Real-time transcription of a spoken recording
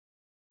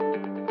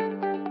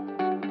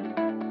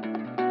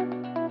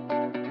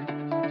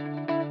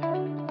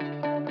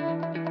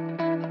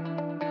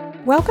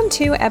Welcome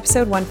to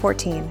episode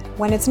 114,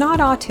 When It's Not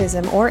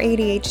Autism or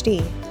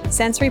ADHD,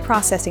 Sensory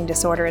Processing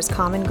Disorder is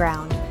Common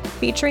Ground,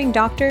 featuring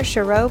Dr.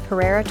 Shiro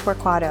Pereira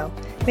Torquato.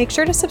 Make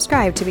sure to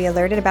subscribe to be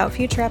alerted about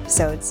future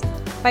episodes.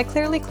 By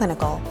Clearly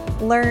Clinical.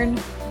 Learn,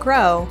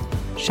 grow,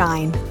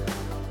 shine.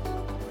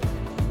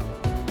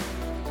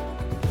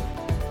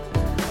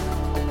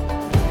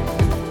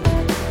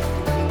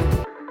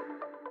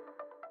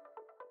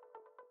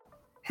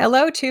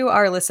 Hello to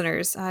our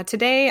listeners.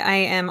 Today, I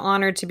am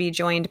honored to be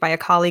joined by a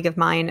colleague of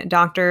mine,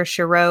 Dr.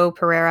 Shiro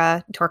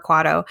Pereira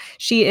Torquato.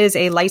 She is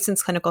a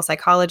licensed clinical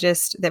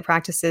psychologist that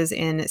practices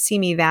in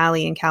Simi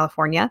Valley in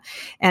California,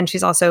 and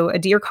she's also a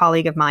dear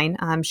colleague of mine.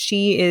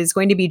 She is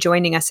going to be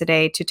joining us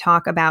today to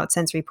talk about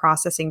sensory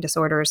processing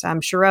disorders.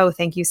 Shiro,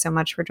 thank you so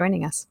much for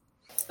joining us.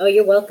 Oh,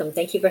 you're welcome.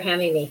 Thank you for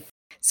having me.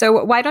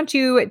 So why don't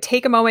you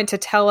take a moment to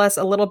tell us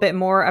a little bit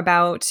more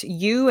about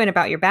you and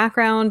about your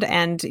background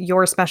and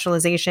your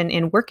specialization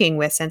in working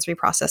with sensory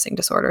processing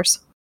disorders?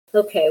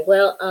 Okay,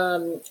 well,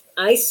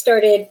 I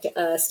started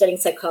studying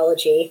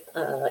psychology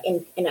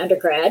in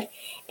undergrad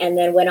and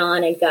then went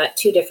on and got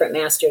two different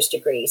master's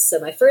degrees. So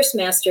my first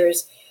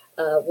master's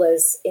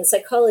was in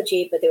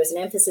psychology, but there was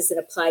an emphasis in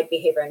applied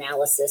behavior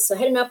analysis. So I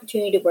had an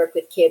opportunity to work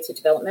with kids with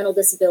developmental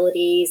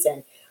disabilities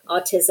and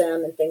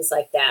autism and things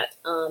like that.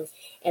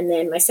 And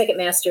then my second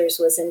master's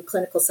was in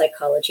clinical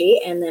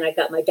psychology, and then I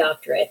got my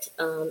doctorate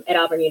at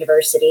Auburn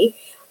University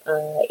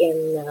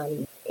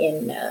in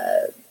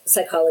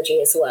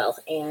psychology as well,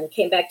 and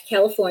came back to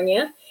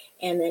California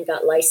and then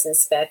got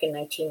licensed back in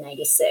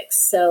 1996.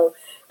 So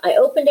I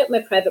opened up my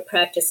private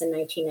practice in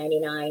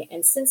 1999,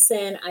 and since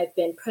then I've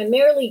been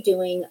primarily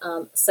doing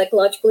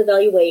psychological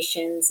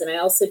evaluations, and I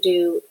also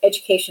do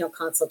educational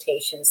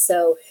consultations.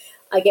 So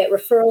I get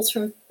referrals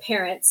from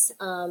parents,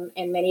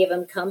 and many of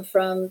them come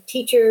from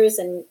teachers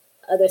and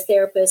other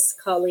therapists,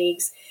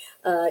 colleagues,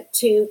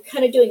 to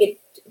kind of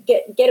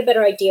get a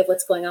better idea of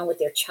what's going on with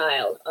their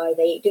child. Do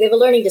they have a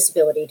learning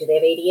disability? Do they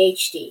have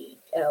ADHD?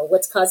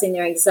 What's causing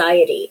their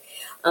anxiety?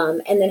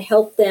 And then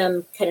help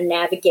them kind of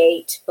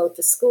navigate both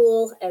the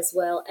school as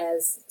well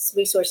as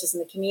resources in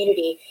the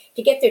community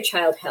to get their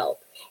child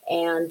help.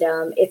 And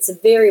it's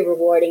very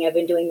rewarding. I've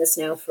been doing this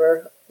now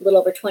for a little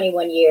over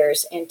 21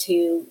 years, and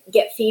to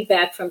get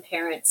feedback from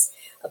parents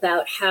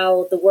about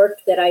how the work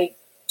that I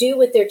do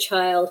with their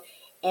child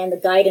and the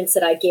guidance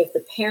that I give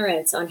the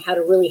parents on how to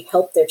really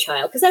help their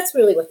child, because that's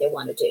really what they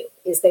want to do,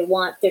 is they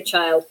want their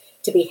child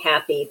to be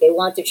happy. They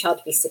want their child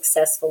to be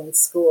successful in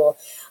school.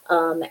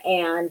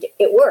 And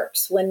it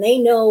works. When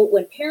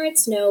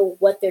parents know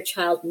what their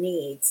child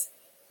needs,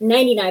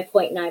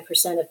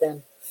 99.9% of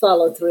them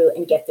follow through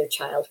and get their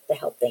child the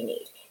help they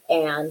need.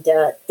 And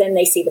then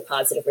they see the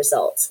positive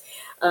results.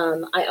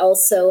 I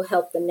also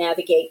help them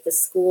navigate the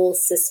school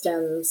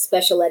system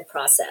special ed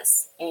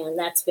process. And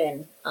that's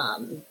been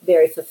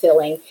very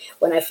fulfilling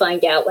when I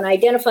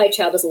identify a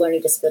child as a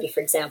learning disability,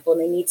 for example,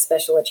 and they need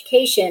special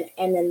education,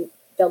 and then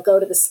they'll go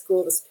to the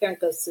school, this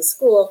parent goes to the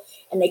school,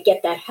 and they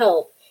get that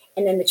help.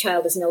 And then the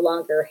child is no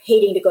longer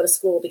hating to go to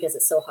school because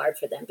it's so hard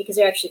for them, because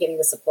they're actually getting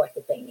the support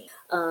that they need.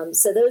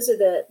 So those are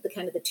the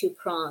kind of the two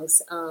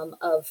prongs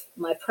of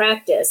my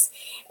practice.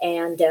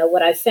 And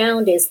what I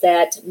found is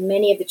that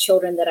many of the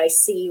children that I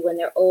see when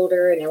they're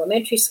older in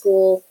elementary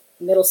school,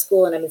 middle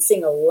school, and I've been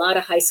seeing a lot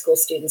of high school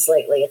students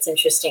lately. It's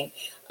interesting.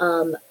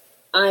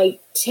 I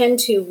tend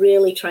to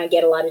really try and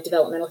get a lot of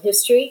developmental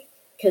history,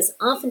 because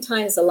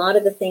oftentimes a lot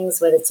of the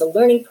things, whether it's a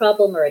learning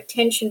problem or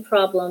attention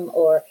problem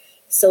or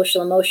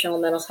social, emotional,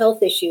 mental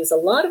health issues, a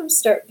lot of them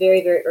start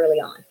very, very early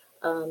on.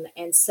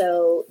 And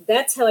so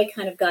that's how I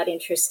kind of got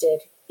interested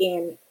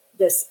in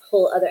this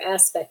whole other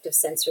aspect of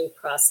sensory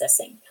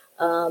processing.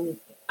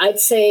 I'd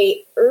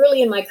say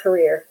early in my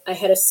career, I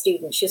had a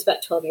student, she was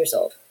about 12 years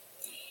old,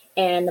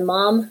 and the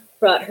mom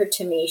brought her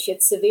to me. She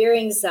had severe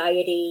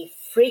anxiety,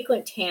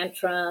 frequent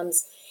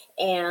tantrums,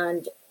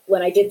 and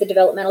when I did the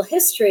developmental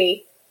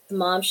history, the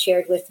mom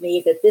shared with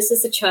me that this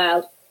is a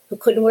child who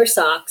couldn't wear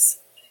socks.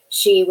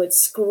 She would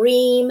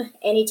scream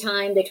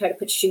anytime they tried to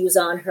put shoes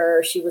on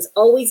her. She was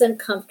always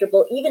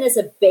uncomfortable. Even as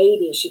a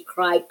baby, she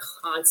cried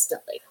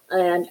constantly.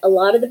 And a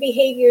lot of the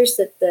behaviors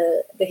that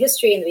the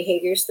history and the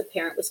behaviors the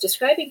parent was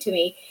describing to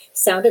me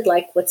sounded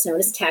like what's known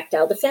as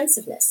tactile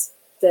defensiveness.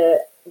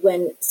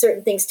 When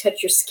certain things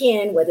touch your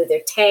skin, whether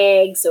they're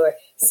tags or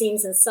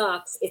seams in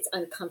socks, it's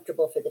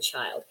uncomfortable for the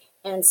child.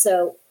 And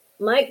so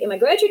in my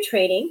graduate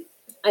training,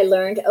 I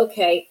learned,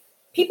 okay,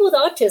 people with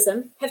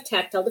autism have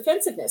tactile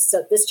defensiveness,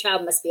 so this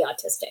child must be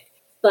autistic.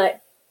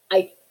 But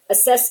I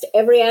assessed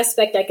every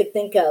aspect I could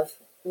think of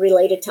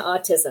related to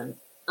autism,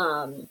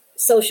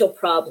 social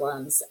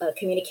problems,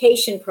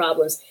 communication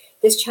problems.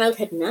 This child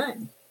had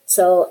none.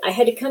 So I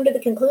had to come to the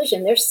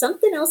conclusion, there's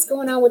something else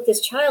going on with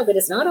this child that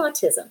is not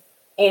autism.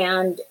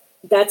 And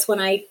that's when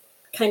I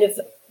kind of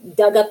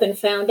dug up and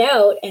found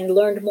out and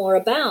learned more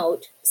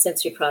about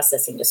sensory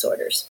processing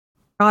disorders.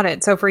 Got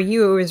it. So for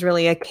you, it was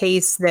really a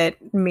case that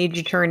made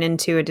you turn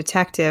into a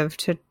detective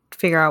to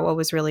figure out what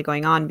was really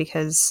going on,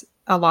 because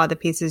a lot of the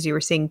pieces you were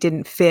seeing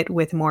didn't fit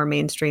with more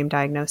mainstream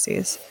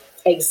diagnoses.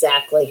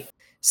 Exactly.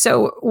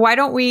 So why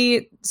don't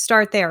we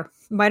start there?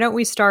 Why don't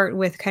we start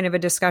with kind of a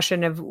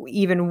discussion of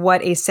even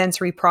what a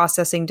sensory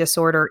processing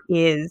disorder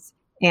is,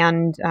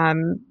 and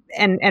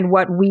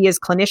what we as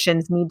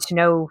clinicians need to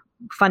know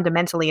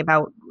fundamentally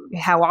about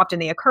how often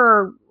they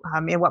occur,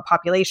 in what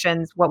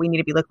populations, what we need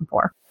to be looking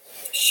for.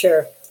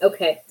 Sure.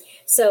 Okay.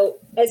 So,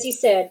 as you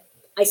said,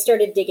 I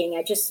started digging.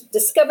 I just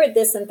discovered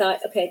this and thought,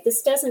 okay,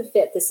 this doesn't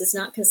fit. This is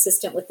not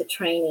consistent with the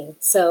training.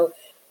 So,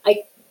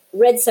 I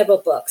read several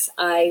books.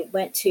 I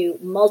went to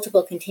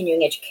multiple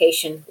continuing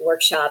education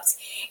workshops,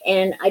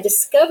 and I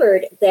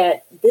discovered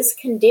that this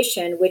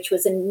condition, which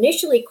was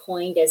initially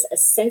coined as a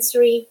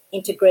sensory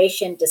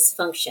integration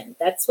dysfunction,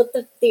 that's what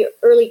the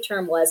early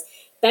term was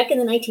back in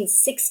the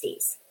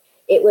 1960s.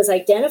 It was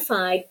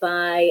identified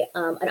by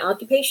an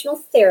occupational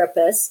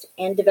therapist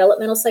and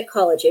developmental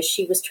psychologist.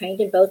 She was trained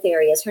in both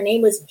areas. Her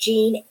name was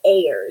Jean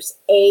Ayers,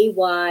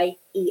 Ayers.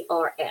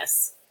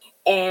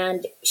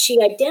 And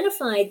she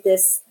identified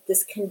this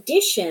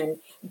condition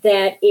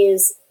that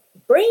is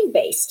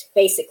brain-based,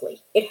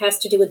 basically. It has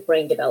to do with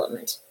brain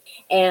development.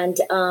 And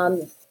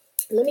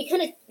let me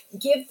kind of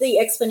give the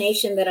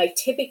explanation that I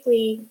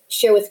typically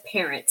share with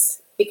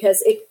parents,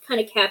 because it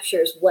kind of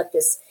captures what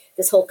this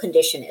whole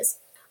condition is.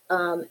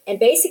 And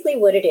basically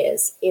what it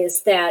is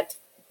that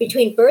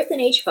between birth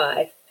and age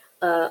 5,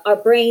 our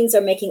brains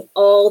are making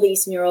all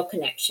these neural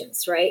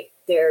connections, right?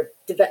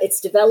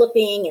 It's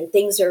developing, and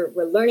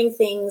we're learning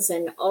things,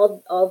 and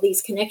all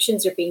these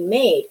connections are being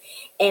made.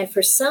 And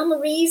for some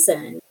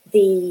reason,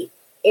 the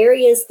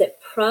areas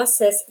that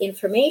process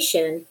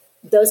information,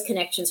 those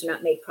connections are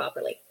not made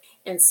properly.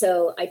 And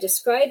so I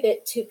describe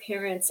it to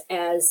parents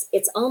as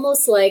it's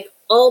almost like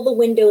all the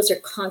windows are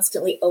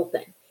constantly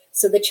open.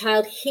 So the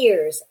child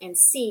hears and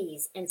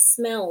sees and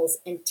smells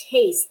and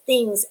tastes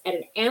things at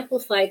an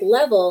amplified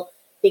level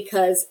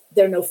because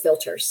there are no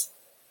filters,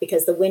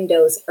 because the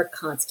windows are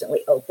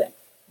constantly open.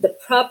 The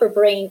proper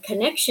brain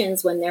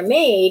connections, when they're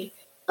made,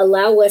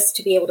 allow us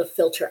to be able to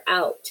filter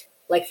out.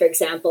 Like, for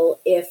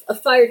example, if a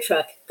fire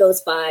truck goes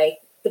by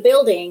the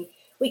building,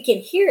 we can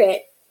hear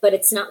it, but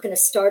it's not going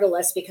to startle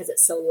us because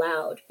it's so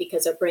loud,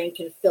 because our brain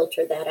can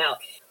filter that out.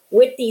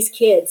 With these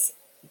kids,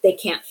 they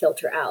can't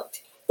filter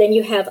out. Then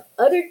you have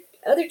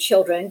other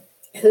children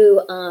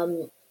who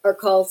are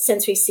called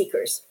sensory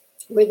seekers,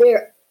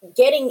 where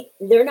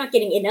they're not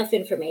getting enough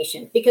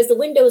information because the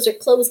windows are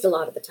closed a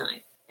lot of the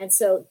time. And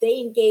so they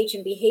engage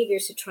in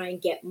behaviors to try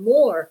and get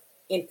more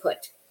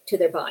input to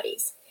their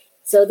bodies.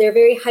 So they're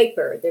very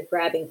hyper, they're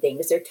grabbing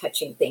things, they're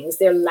touching things,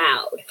 they're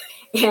loud,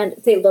 and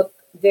they look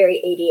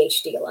very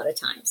ADHD a lot of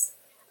times.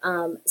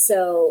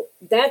 So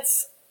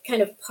that's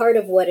kind of part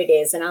of what it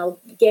is. And I'll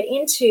get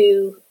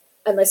into,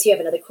 unless you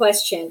have another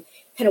question,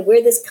 kind of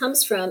where this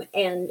comes from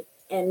and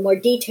more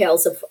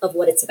details of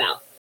what it's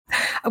about.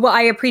 Well,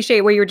 I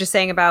appreciate what you were just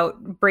saying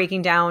about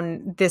breaking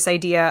down this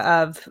idea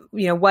of,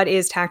 what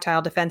is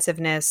tactile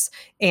defensiveness,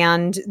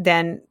 and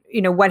then,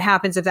 what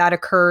happens if that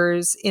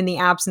occurs in the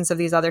absence of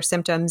these other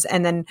symptoms,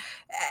 and then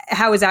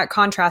how is that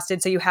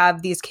contrasted? So you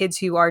have these kids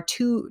who are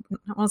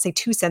I won't say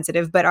too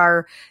sensitive, but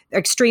are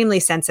extremely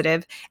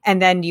sensitive.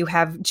 And then you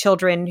have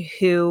children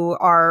who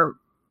are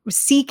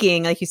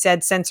seeking, like you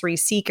said, sensory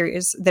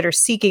seekers that are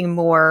seeking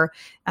more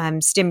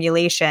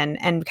stimulation,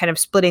 and kind of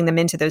splitting them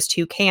into those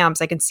two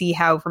camps. I can see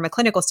how, from a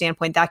clinical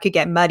standpoint, that could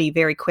get muddy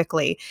very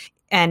quickly.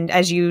 And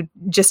as you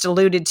just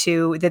alluded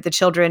to, that the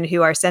children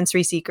who are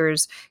sensory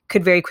seekers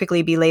could very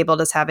quickly be labeled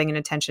as having an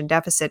attention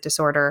deficit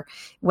disorder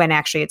when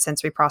actually it's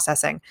sensory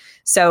processing.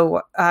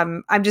 So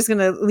I'm just going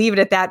to leave it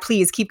at that.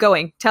 Please keep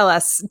going. Tell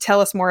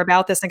us more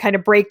about this and kind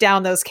of break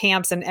down those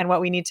camps and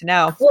what we need to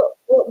know. Well,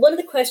 one of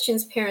the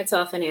questions parents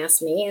often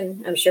ask me,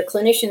 and I'm sure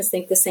clinicians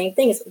think the same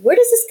thing, is where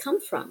does this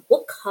come from?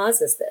 What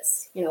causes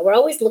this? We're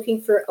always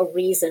looking for a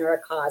reason or a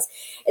cause,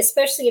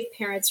 especially if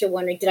parents are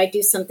wondering, did I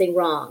do something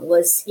wrong?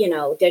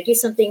 Did I do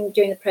something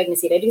during the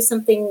pregnancy? Did I do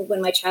something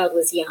when my child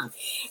was young?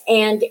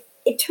 And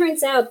it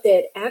turns out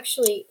that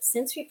actually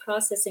sensory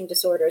processing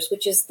disorders,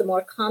 which is the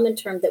more common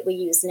term that we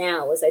use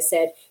now, as I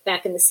said,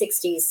 back in the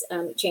 60s,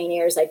 Jane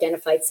Ayers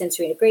identified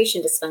sensory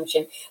integration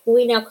dysfunction.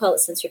 We now call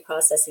it sensory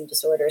processing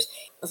disorders.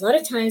 A lot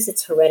of times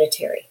it's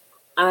hereditary.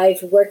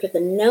 I've worked with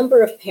a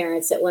number of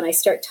parents that when I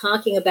start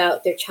talking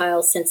about their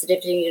child's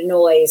sensitivity to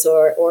noise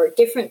or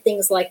different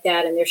things like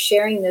that, and they're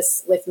sharing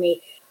this with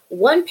me,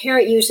 one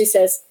parent usually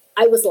says,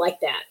 I was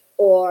like that.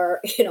 Or,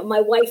 my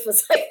wife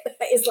is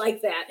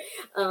like that.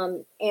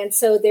 And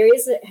so there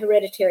is a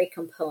hereditary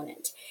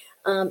component.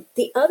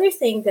 The other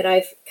thing that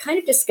I've kind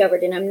of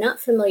discovered, and I'm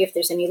not familiar if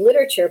there's any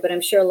literature, but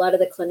I'm sure a lot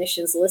of the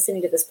clinicians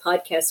listening to this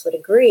podcast would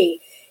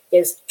agree,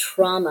 is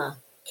trauma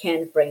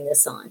can bring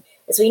this on.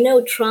 As we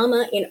know,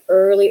 trauma in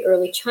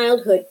early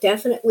childhood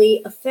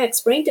definitely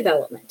affects brain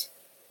development.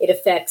 It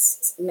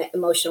affects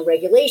emotional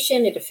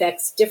regulation. It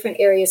affects different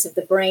areas of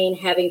the brain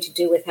having to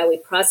do with how we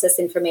process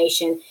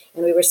information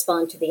and we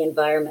respond to the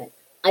environment.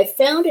 I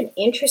found an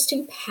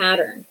interesting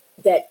pattern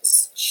that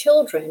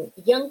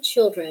young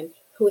children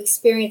who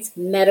experience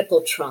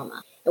medical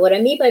trauma. And what I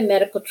mean by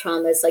medical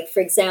trauma is, like, for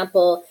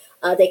example,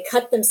 they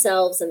cut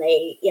themselves and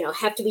they,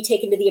 have to be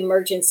taken to the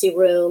emergency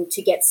room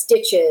to get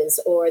stitches,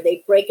 or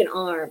they break an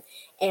arm.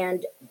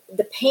 And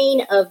the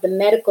pain of the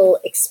medical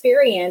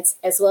experience,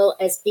 as well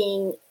as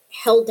being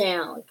held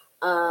down,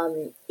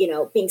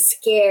 being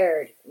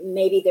scared,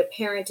 maybe their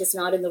parent is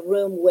not in the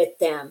room with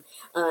them,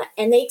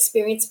 and they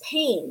experience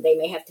pain. They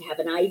may have to have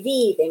an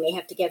IV, they may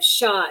have to get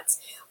shots.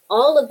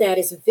 All of that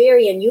is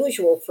very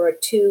unusual for a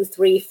 2,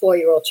 3,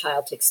 4-year-old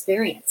child to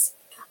experience.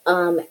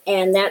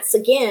 And that's,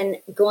 again,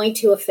 going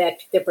to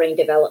affect their brain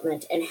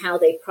development and how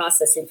they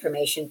process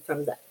information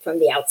from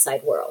the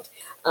outside world.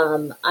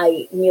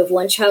 I knew of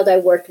one child I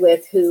worked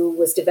with who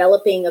was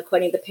developing,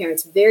 according to the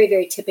parents, very,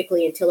 very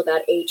typically until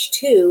about age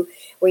 2,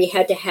 where he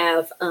had to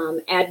have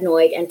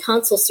adenoid and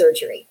tonsil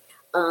surgery.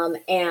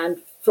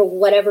 And for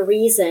whatever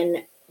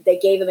reason, they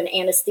gave him an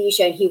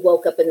anesthesia and he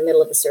woke up in the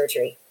middle of the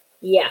surgery.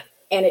 Yeah.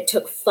 And it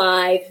took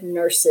 5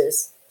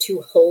 nurses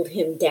to hold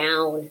him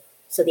down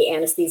so the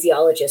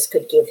anesthesiologist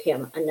could give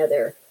him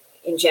another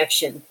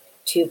injection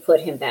to put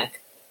him back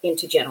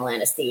into general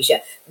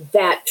anesthesia.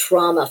 That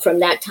trauma,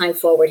 from that time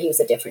forward, he was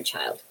a different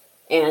child.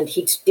 And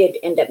he did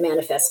end up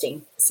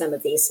manifesting some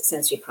of these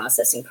sensory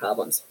processing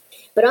problems.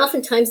 But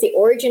oftentimes the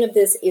origin of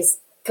this is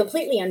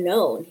completely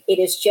unknown. It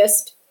is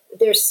just,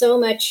 there's so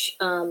much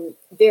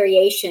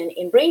variation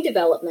in brain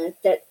development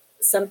that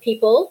some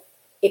people,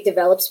 it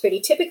develops pretty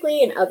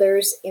typically, and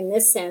others, in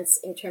this sense,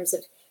 in terms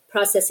of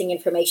processing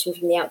information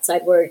from the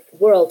outside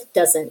world,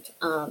 doesn't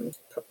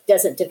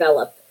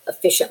develop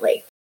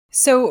efficiently.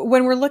 So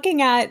when we're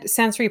looking at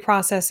sensory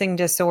processing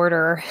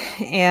disorder,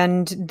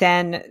 and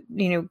then,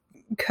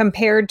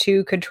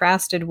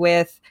 contrasted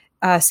with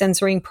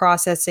sensory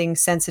processing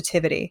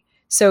sensitivity,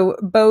 so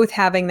both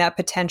having that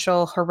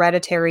potential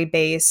hereditary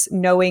base,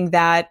 knowing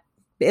that,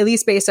 at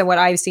least based on what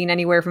I've seen,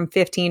 anywhere from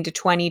 15 to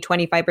 20,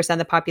 25% of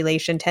the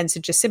population tends to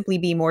just simply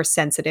be more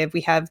sensitive.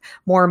 We have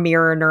more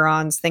mirror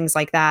neurons, things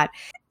like that.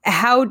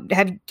 How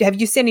have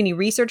you seen any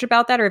research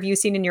about that, or have you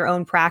seen in your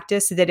own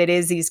practice that it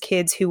is these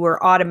kids who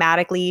are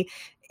automatically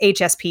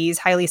HSPs,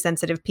 highly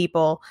sensitive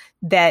people,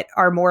 that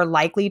are more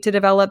likely to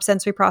develop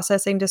sensory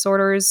processing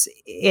disorders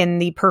in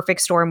the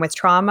perfect storm with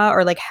trauma?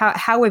 Or like,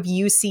 how have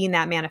you seen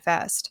that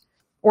manifest?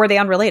 Or are they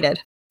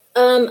unrelated?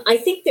 I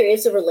think there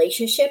is a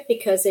relationship,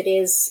 because it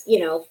is,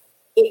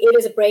 it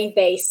is a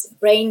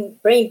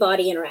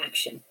brain-body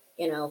interaction,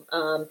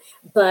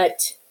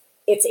 but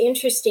it's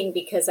interesting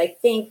because I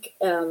think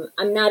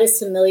I'm not as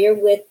familiar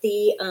with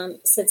the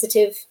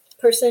sensitive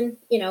person,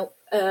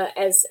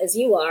 as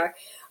you are.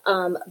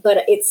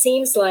 But it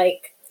seems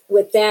like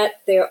with that,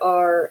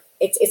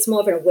 it's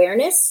more of an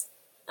awareness,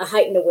 a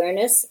heightened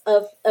awareness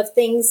of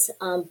things,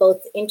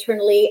 both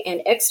internally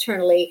and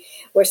externally,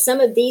 where some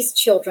of these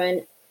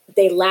children,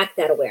 they lack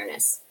that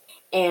awareness.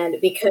 And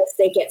because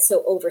they get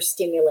so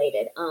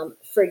overstimulated.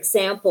 For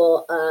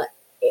example,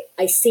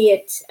 I see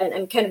it, and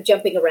I'm kind of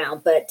jumping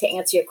around, but to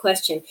answer your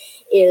question,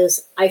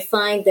 is I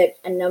find that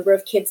a number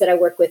of kids that I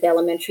work with,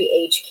 elementary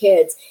age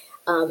kids,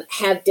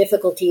 have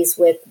difficulties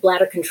with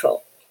bladder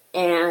control.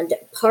 And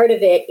part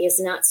of it is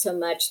not so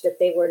much that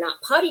they were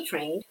not potty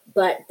trained,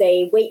 but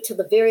they wait till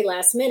the very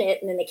last minute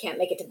and then they can't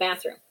make it to the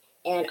bathroom.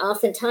 And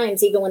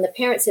oftentimes, even when the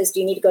parent says, do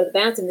you need to go to the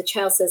bathroom? The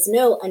child says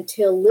no,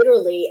 until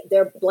literally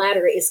their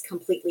bladder is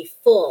completely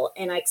full.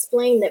 And I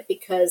explain that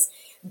because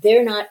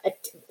their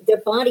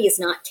body is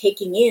not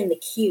taking in the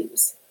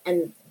cues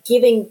and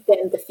giving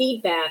them the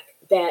feedback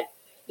that,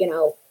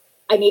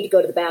 I need to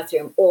go to the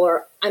bathroom,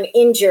 or I'm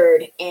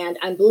injured and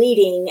I'm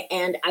bleeding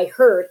and I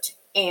hurt,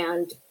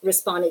 and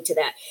responding to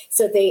that.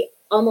 So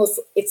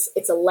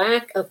it's a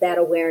lack of that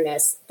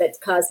awareness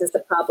that causes the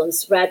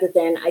problems, rather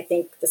than, I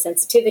think, the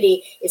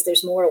sensitivity is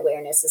there's more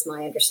awareness, is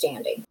my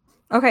understanding.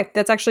 Okay,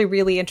 that's actually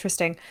really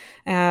interesting.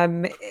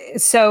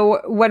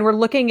 So when we're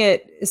looking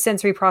at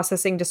sensory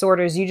processing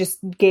disorders, you just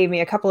gave me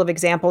a couple of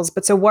examples,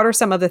 but so what are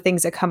some of the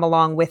things that come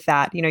along with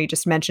that? You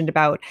just mentioned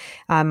about,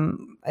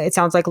 it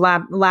sounds like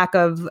lack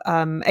of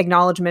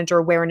acknowledgement or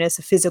awareness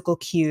of physical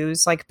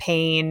cues like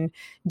pain,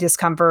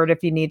 discomfort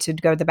if you need to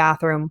go to the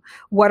bathroom.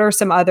 What are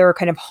some other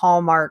kind of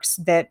hallmarks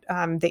that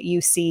that you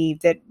see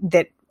that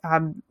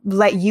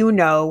let you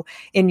know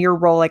in your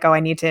role, like, oh,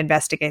 I need to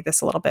investigate this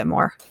a little bit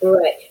more?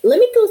 Right. Let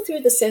me go through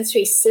the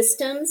sensory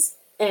systems,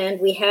 and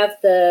we have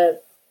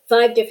the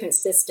 5 different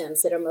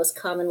systems that are most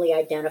commonly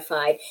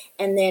identified.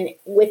 And then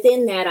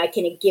within that, I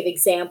can give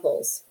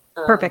examples.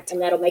 Perfect.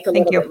 And that'll make a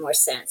little bit more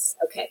sense.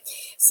 Okay.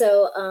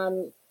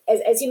 So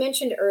as you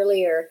mentioned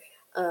earlier,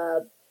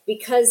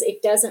 because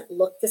it doesn't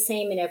look the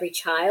same in every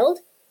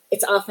child,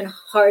 it's often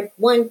hard,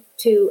 1,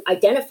 to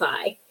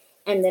identify,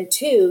 and then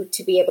 2,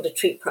 to be able to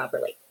treat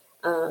properly.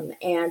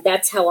 And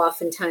that's how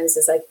oftentimes,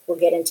 as we'll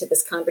get into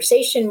this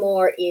conversation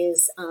more,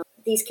 is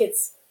these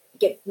kids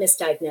get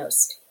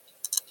misdiagnosed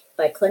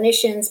by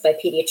clinicians, by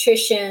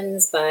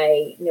pediatricians,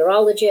 by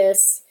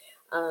neurologists.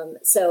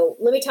 So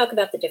let me talk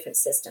about the different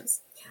systems.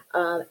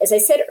 As I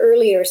said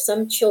earlier,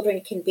 some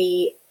children can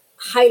be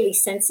highly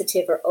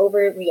sensitive or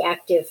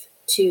overreactive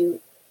to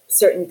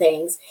certain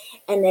things,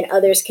 and then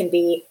others can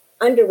be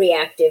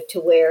underreactive to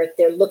where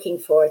they're looking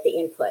for the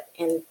input,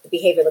 and the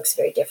behavior looks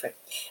very different.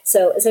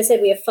 So, as I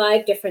said, we have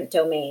 5 different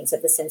domains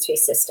of the sensory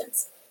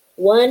systems.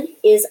 One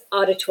is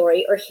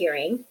auditory or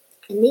hearing,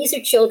 and these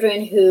are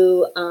children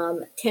who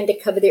tend to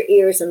cover their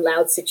ears in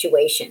loud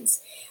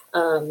situations.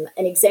 An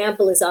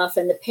example is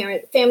often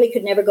the family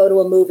could never go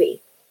to a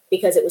movie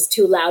because it was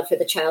too loud for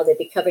the child. They'd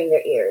be covering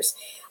their ears.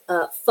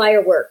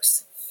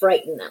 Fireworks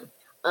frighten them.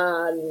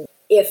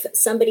 If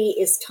somebody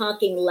is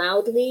talking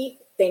loudly,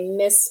 they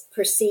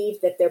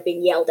misperceive that they're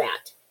being yelled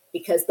at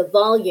because the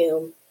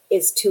volume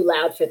is too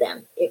loud for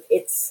them.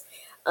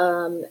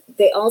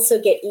 They also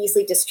get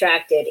easily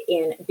distracted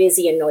in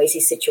busy and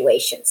noisy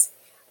situations.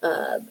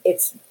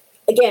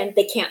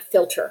 They can't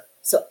filter,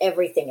 so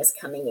everything is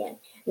coming in.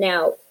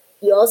 Now,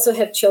 you also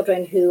have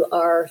children who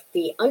are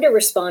the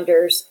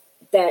under-responders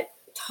that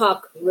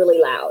talk really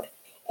loud.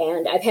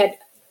 And I've had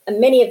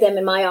many of them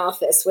in my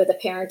office where the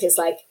parent is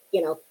like,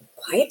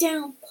 quiet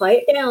down,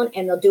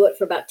 and they'll do it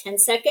for about 10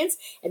 seconds.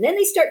 And then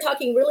they start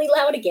talking really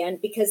loud again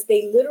because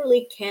they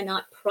literally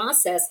cannot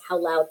process how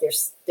loud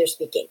they're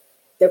speaking.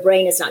 Their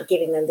brain is not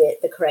giving them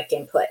the correct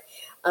input.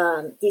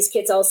 These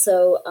kids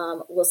also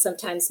will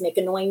sometimes make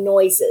annoying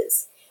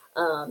noises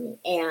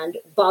and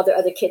bother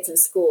other kids in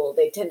school.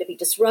 They tend to be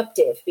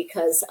disruptive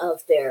because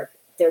of their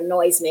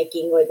noise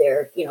making, or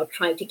they're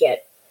trying to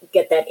get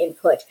that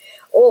input,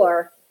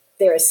 or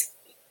they're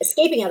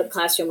escaping out of the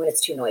classroom when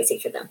it's too noisy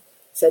for them.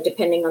 So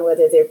depending on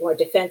whether they're more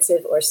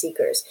defensive or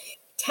seekers.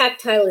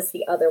 Tactile is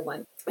the other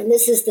one. And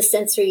this is the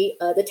sensory,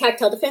 the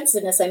tactile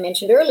defensiveness I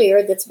mentioned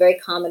earlier that's very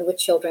common with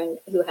children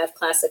who have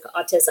classic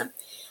autism.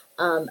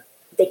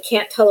 They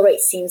can't tolerate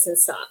seams in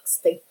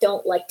socks. They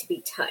don't like to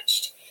be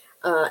touched.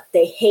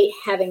 They hate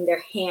having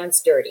their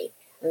hands dirty.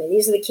 I mean,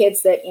 these are the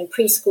kids that in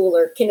preschool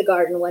or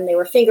kindergarten, when they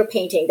were finger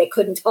painting, they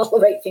couldn't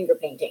tolerate finger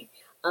painting.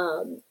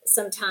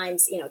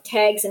 Sometimes,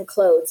 tags and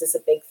clothes is a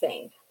big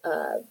thing.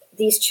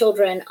 These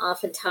children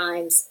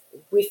oftentimes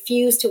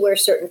refuse to wear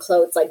certain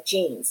clothes like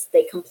jeans.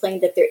 They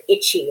complain that they're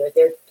itchy or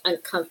they're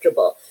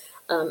uncomfortable.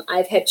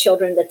 I've had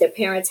children that their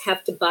parents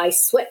have to buy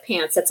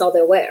sweatpants. That's all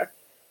they'll wear.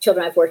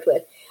 Children I've worked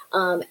with.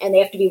 And they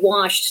have to be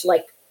washed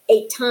like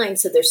 8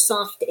 times so they're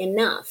soft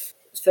enough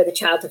for the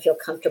child to feel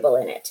comfortable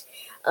in it.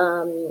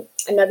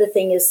 Another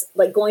thing is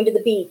like going to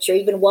the beach or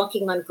even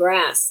walking on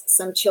grass.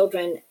 Some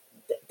children,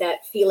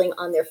 that feeling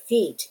on their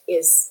feet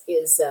is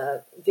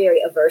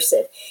very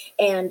aversive.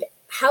 And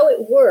how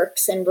it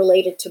works and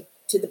related to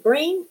the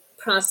brain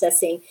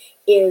processing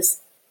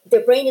is their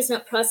brain is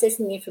not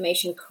processing the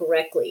information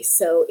correctly.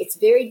 So it's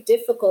very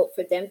difficult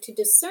for them to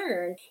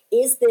discern,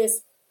 is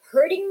this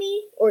hurting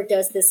me or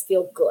does this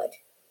feel good?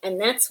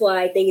 And that's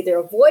why they either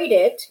avoid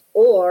it,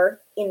 or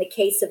in the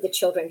case of the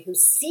children who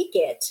seek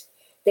it,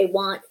 they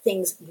want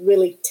things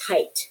really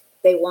tight.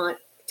 They want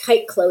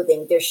tight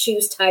clothing, their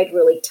shoes tied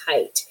really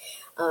tight.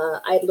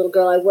 I had a little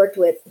girl I worked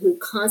with who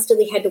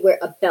constantly had to wear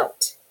a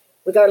belt,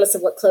 regardless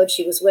of what clothes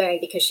she was wearing,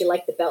 because she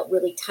liked the belt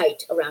really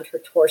tight around her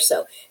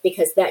torso,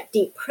 because that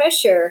deep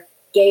pressure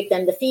gave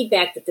them the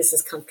feedback that this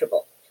is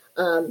comfortable.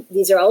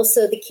 These are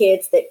also the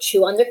kids that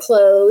chew on their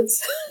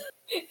clothes.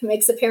 It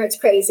makes the parents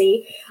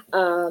crazy.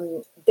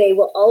 They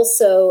will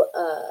also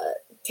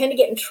tend to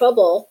get in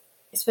trouble,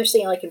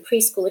 especially like in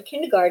preschool or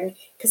kindergarten,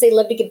 because they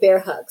love to give bear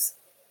hugs.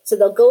 So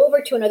they'll go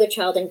over to another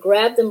child and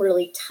grab them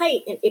really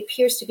tight, and it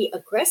appears to be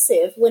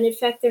aggressive when in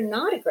fact they're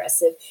not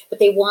aggressive, but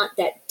they want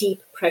that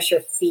deep pressure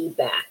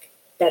feedback.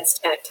 That's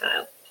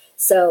tactile.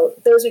 So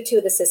those are 2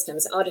 of the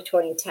systems,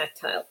 auditory and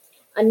tactile.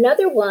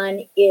 Another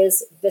one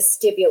is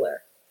vestibular,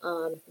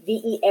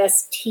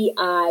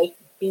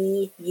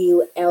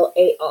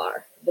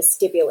 VESTIBULAR,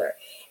 vestibular.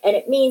 And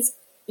it means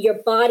your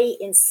body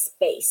in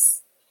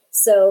space.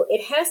 So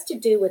it has to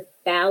do with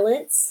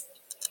balance.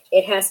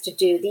 It has to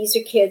do, these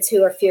are kids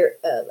who are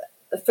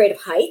afraid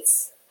of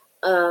heights.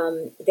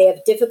 They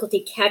have difficulty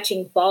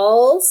catching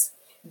balls.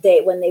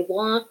 When they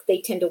walk, they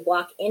tend to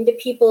walk into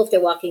people if they're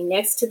walking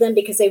next to them,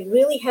 because they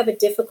really have a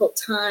difficult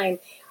time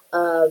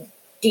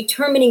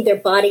determining their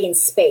body in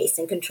space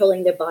and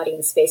controlling their body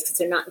in space, because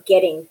they're not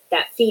getting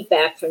that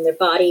feedback from their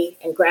body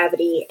and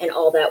gravity and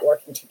all that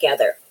working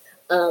together.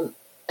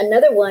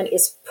 Another one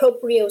is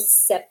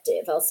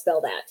proprioceptive. I'll spell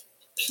that.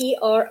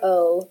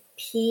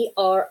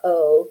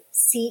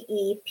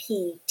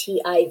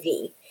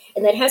 PROPROCEPTIV.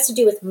 And that has to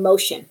do with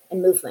motion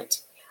and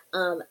movement.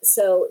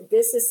 So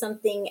this is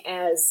something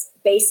as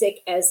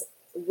basic as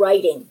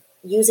writing,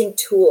 using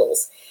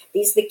tools.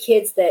 These are the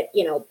kids that,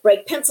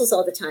 break pencils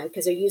all the time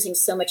because they're using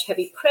so much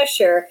heavy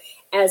pressure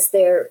as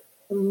they're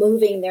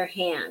moving their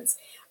hands.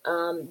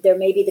 There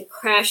may be the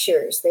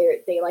crashers.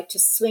 They like to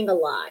swing a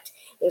lot.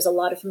 There's a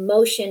lot of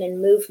motion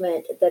and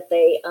movement that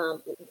they,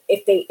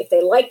 if they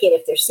like it,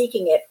 if they're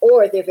seeking it,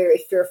 or they're very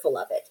fearful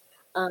of it.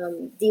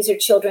 These are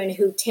children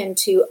who tend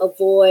to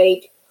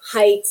avoid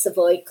heights,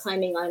 avoid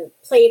climbing on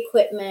play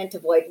equipment,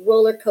 avoid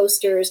roller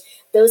coasters,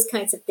 those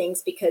kinds of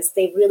things, because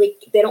they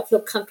don't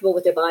feel comfortable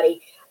with their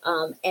body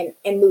and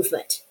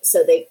movement.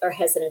 So they are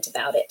hesitant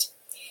about it.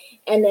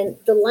 And then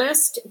the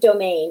last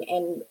domain,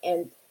 and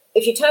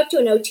if you talk to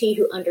an OT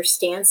who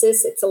understands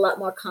this, it's a lot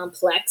more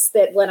complex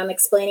than what I'm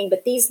explaining.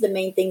 But these are the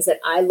main things that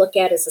I look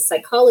at as a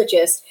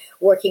psychologist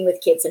working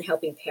with kids and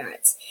helping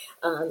parents.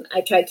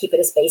 I try to keep it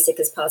as basic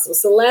as possible.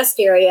 So the last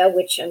area,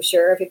 which I'm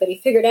sure everybody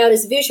figured out,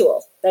 is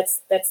visual.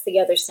 That's the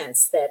other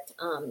sense that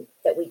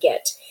that we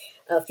get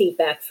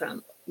feedback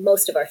from.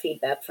 Most of our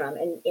feedback from,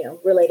 and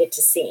related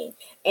to seeing.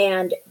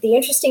 And the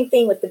interesting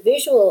thing with the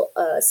visual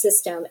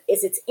system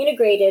is it's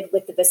integrated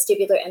with the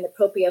vestibular and the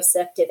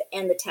proprioceptive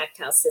and the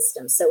tactile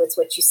system. So it's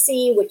what you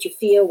see, what you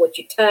feel, what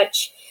you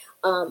touch.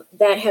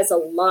 That has a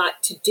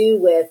lot to do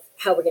with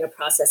how we're going to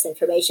process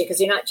information, because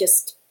you're not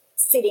just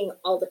sitting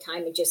all the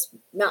time and just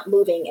not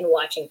moving and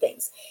watching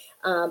things.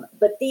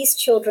 But these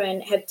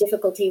children have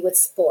difficulty with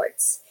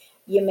sports.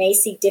 You may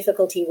see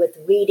difficulty with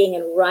reading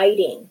and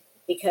writing,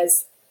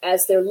 because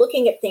as they're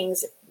looking at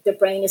things, the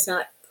brain is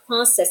not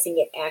processing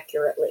it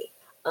accurately.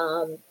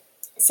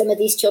 Some of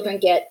these children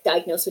get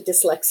diagnosed with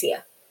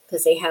dyslexia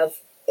because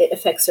it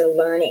affects their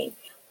learning.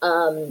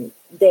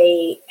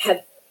 They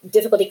have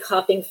difficulty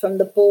copying from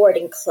the board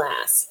in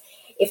class.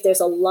 If there's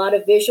a lot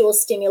of visual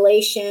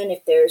stimulation,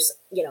 if there's,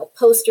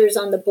 posters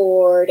on the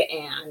board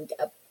and,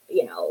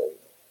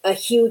 a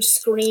huge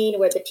screen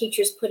where the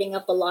teacher's putting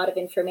up a lot of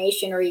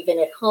information, or even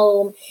at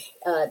home.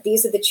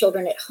 These are the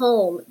children at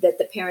home that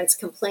the parents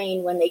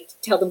complain when they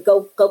tell them,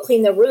 go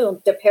clean their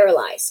room. They're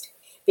paralyzed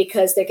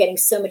because they're getting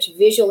so much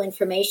visual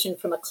information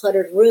from a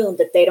cluttered room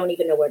that they don't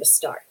even know where to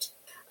start.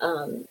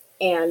 The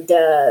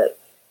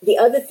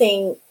other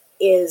thing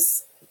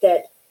is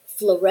that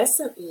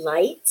fluorescent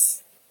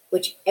lights,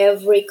 which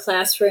every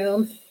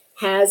classroom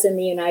has in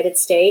the United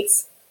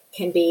States,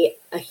 can be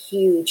a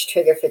huge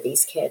trigger for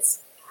these kids.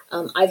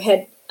 I've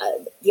had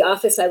the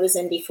office I was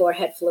in before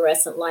had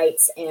fluorescent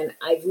lights, and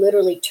I've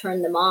literally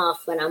turned them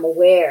off when I'm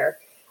aware,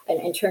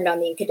 and turned on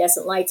the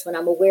incandescent lights when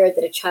I'm aware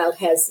that a child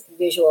has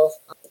visual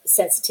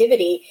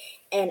sensitivity.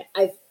 And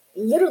I've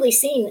literally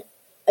seen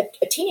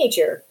a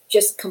teenager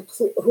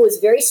who was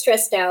very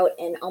stressed out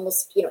and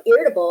almost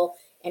irritable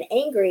and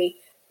angry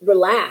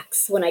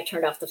relax when I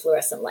turned off the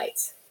fluorescent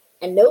lights.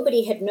 And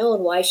nobody had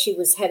known why she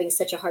was having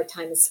such a hard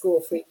time in school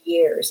for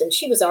years. And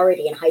she was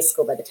already in high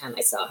school by the time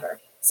I saw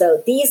her.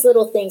 So these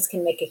little things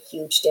can make a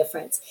huge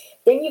difference.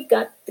 Then you've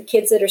got the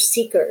kids that are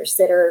seekers,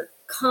 that are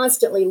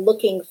constantly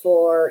looking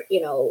for,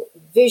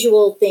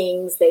 visual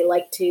things. They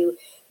like to,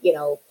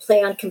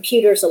 play on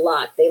computers a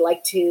lot. They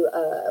like to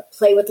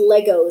play with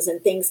Legos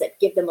and things that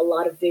give them a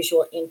lot of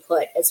visual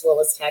input as well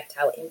as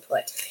tactile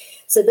input.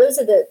 So those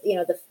are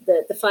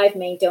the five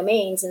main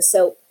domains. And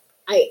so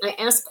I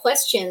ask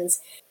questions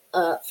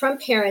from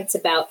parents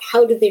about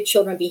how do their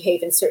children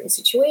behave in certain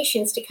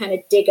situations to kind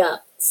of dig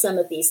up some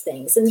of these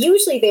things. And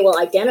usually they will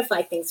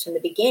identify things from the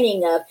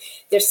beginning of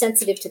they're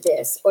sensitive to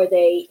this, or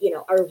they,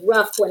 are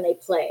rough when they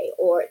play,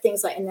 or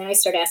things like, and then I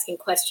start asking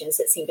questions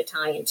that seem to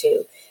tie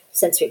into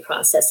sensory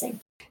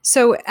processing.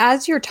 So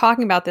as you're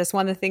talking about this,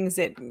 one of the things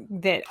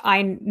that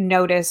I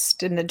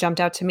noticed and that jumped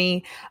out to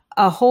me,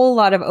 a whole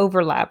lot of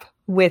overlap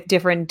with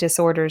different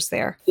disorders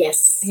there.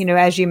 Yes.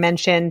 As you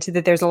mentioned,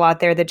 that there's a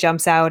lot there that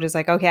jumps out as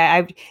like, okay,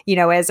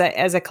 as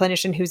a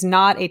clinician who's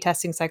not a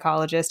testing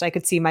psychologist, I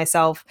could see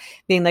myself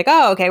being like,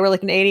 oh, okay, we're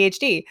looking at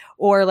ADHD,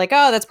 or like,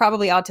 oh, that's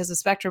probably autism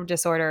spectrum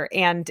disorder.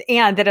 And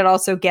that it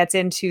also gets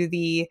into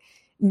the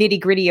nitty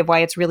gritty of why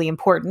it's really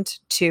important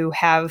to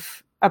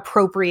have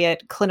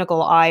appropriate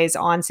clinical eyes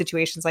on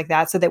situations like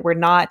that, so that we're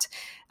not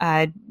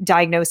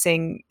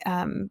diagnosing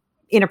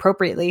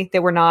inappropriately,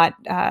 that we're not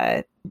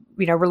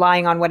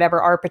relying on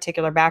whatever our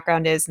particular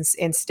background is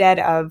instead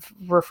of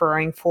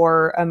referring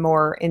for a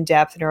more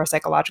in-depth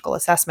neuropsychological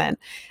assessment.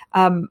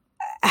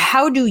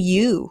 How do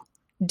you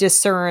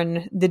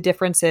discern the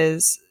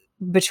differences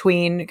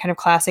between kind of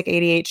classic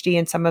ADHD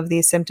and some of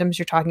these symptoms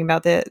you're talking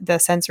about, the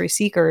sensory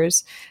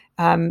seekers?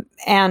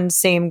 And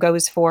same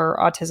goes for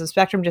autism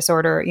spectrum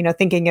disorder,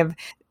 thinking of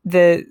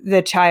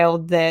the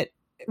child that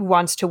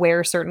wants to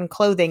wear certain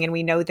clothing, and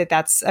we know that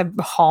that's a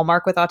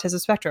hallmark with autism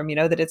spectrum,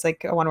 that it's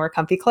like, I want to wear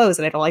comfy clothes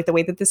and I don't like the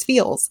way that this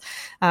feels,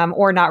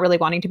 or not really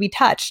wanting to be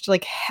touched.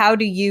 Like, how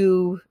do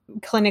you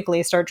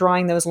clinically start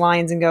drawing those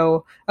lines and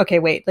go, okay,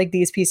 wait, like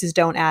these pieces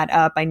don't add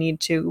up, I need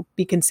to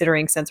be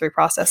considering sensory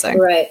processing?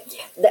 Right.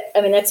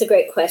 That's a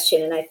great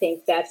question. And I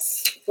think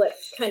that's what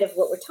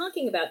we're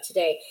talking about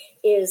today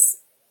is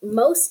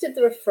most of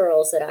the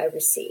referrals that I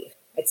receive,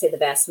 I'd say the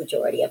vast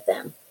majority of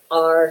them,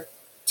 are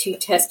to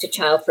test a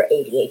child for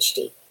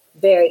ADHD.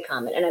 Very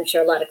common. And I'm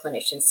sure a lot of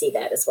clinicians see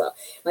that as well.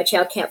 My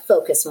child can't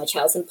focus. My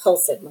child's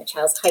impulsive. My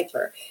child's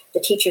hyper.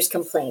 The teacher's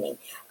complaining.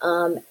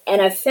 And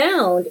I've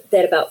found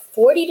that about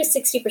 40 to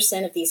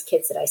 60% of these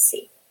kids that I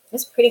see,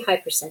 that's a pretty high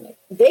percentage,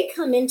 they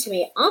come into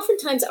me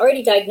oftentimes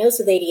already diagnosed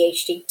with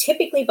ADHD,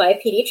 typically by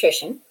a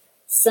pediatrician.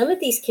 Some of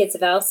these kids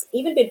have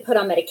even been put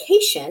on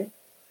medication,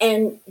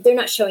 and they're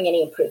not showing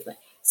any improvement.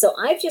 So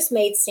I've just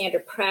made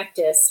standard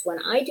practice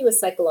when I do a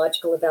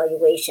psychological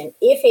evaluation,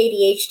 if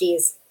ADHD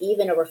is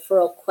even a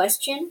referral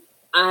question,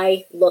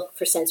 I look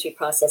for sensory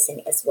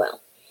processing as well.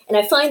 And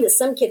I find that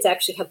some kids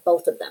actually have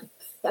both of them.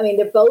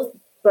 They're both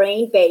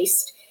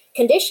brain-based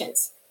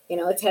conditions.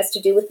 It has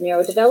to do with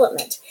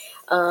neurodevelopment.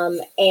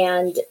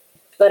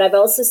 But I've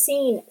also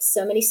seen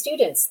so many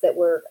students that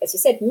were, as I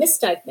said,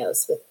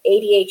 misdiagnosed with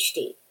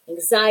ADHD,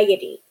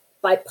 anxiety,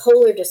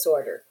 bipolar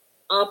disorder,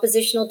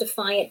 oppositional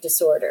defiant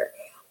disorder,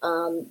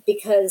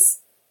 because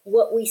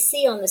what we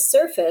see on the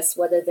surface,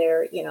 whether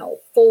they're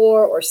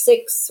 4 or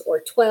 6 or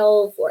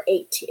 12 or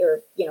 18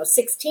 or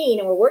 16,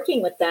 and we're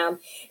working with them,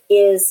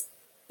 is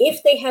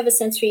if they have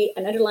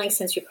an underlying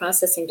sensory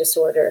processing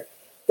disorder,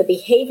 the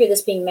behavior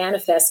that's being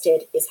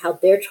manifested is how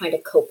they're trying to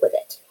cope with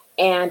it.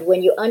 And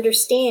when you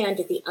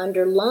understand the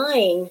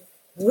underlying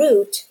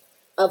root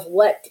of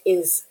what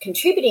is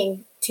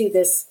contributing to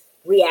this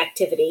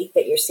reactivity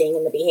that you're seeing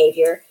in the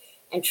behavior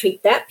and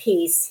treat that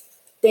piece,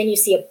 then you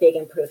see a big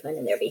improvement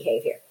in their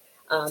behavior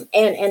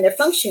and their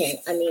functioning.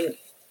 I mean,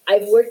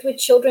 I've worked with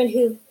children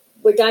who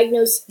were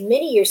diagnosed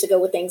many years ago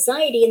with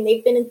anxiety, and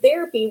they've been in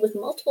therapy with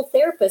multiple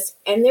therapists,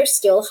 and they're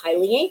still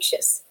highly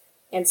anxious.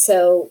 And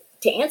so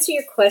to answer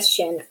your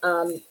question,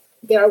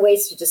 there are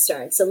ways to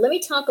discern. So let me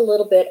talk a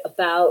little bit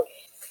about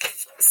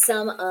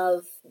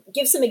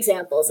give some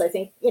examples, I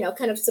think,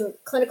 kind of some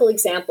clinical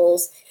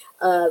examples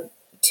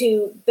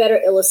to better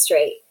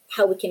illustrate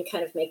how we can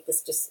kind of make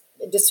this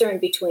discern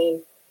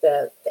between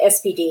the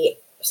SPD,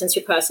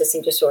 sensory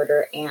processing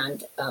disorder,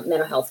 and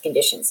mental health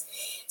conditions.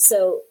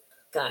 So,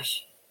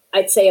 gosh,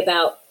 I'd say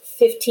about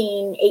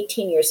 15,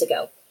 18 years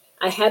ago,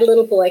 I had a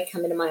little boy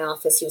come into my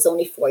office. He was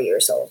only 4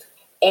 years old.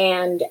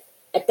 And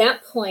at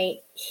that point,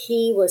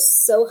 he was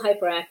so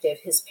hyperactive,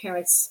 his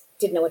parents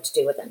didn't know what to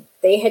do with him.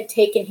 They had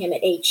taken him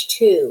at age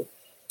 2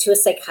 to a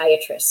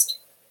psychiatrist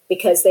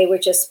because they were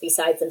just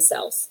beside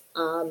themselves.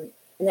 And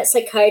that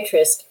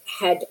psychiatrist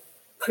had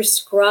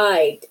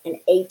prescribed an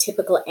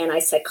atypical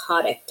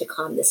antipsychotic to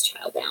calm this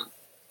child down.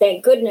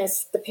 Thank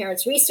goodness the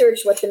parents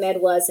researched what the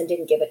med was and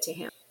didn't give it to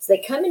him. So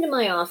they come into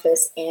my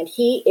office, and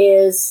he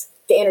is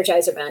the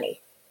Energizer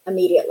Bunny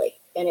immediately.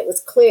 And it was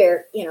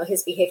clear,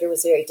 his behavior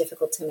was very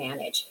difficult to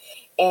manage.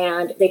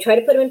 And they tried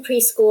to put him in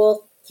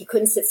preschool. He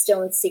couldn't sit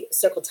still in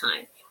circle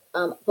time.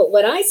 But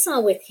what I saw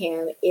with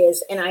him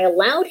is, and I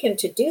allowed him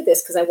to do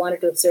this because I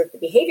wanted to observe the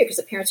behavior because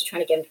the parents are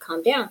trying to get him to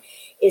calm down,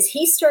 is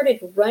he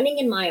started running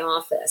in my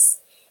office.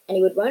 And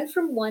he would run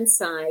from one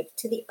side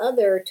to the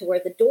other to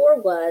where the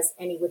door was,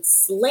 and he would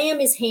slam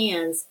his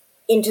hands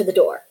into the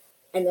door.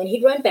 And then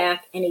he'd run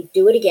back, and he'd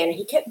do it again. And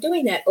he kept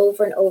doing that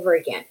over and over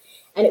again.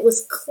 And it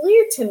was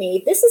clear to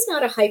me, this is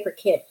not a hyper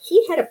kid.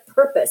 He had a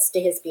purpose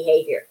to his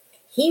behavior.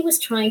 He was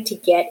trying to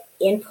get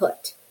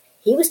input.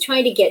 He was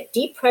trying to get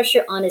deep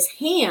pressure on his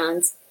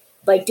hands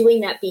by doing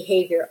that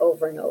behavior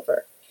over and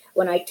over.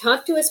 When I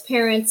talked to his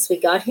parents, we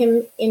got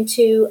him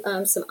into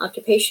some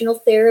occupational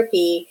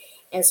therapy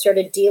and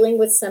started dealing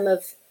with some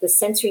of the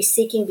sensory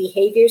seeking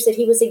behaviors that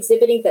he was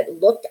exhibiting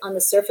that looked on the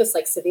surface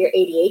like severe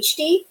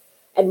ADHD.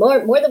 And more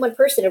than one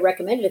person had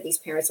recommended to these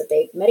parents that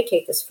they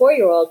medicate this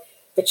 4-year-old.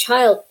 The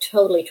child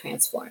totally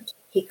transformed.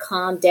 He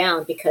calmed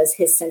down because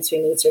his sensory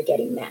needs are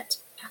getting met.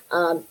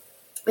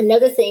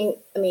 Another thing,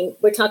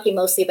 we're talking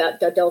mostly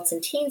about adults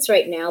and teens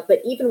right now,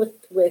 but even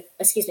with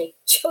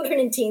children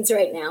and teens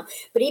right now,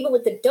 but even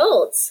with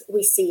adults,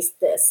 we see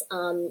this.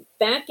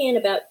 Back in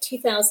about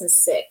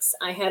 2006,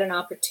 I had an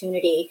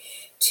opportunity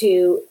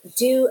to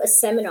do a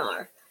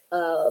seminar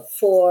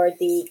for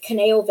the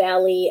Conejo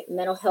Valley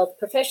Mental Health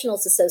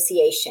Professionals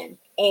Association.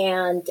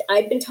 And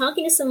I'd been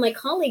talking to some of my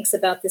colleagues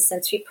about this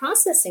sensory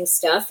processing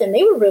stuff, and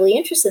they were really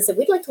interested and said,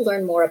 we'd like to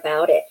learn more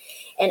about it.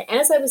 And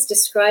as I was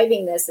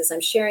describing this, as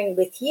I'm sharing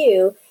with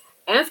you,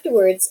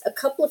 afterwards, a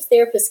couple of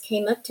therapists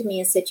came up to me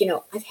and said,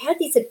 I've had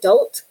these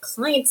adult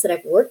clients that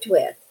I've worked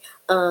with,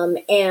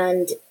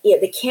 and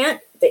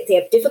they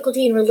have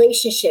difficulty in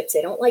relationships.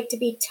 They don't like to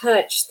be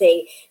touched.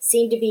 They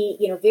seem to be,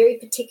 very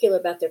particular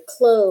about their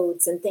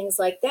clothes and things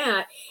like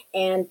that.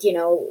 And,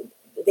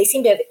 they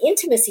seem to have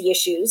intimacy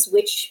issues,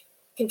 which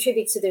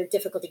contributes to their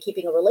difficulty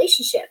keeping a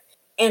relationship.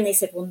 And they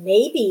said, well,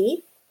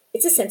 maybe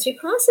it's a sensory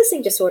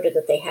processing disorder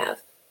that they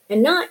have,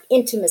 and not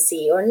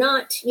intimacy, or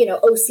not,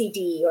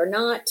 OCD, or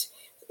not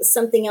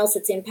something else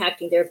that's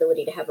impacting their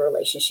ability to have a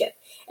relationship.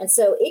 And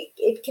so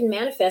it can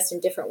manifest in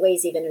different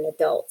ways, even in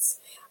adults.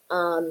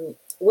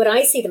 What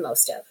I see the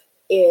most of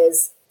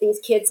is these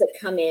kids that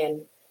come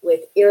in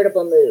with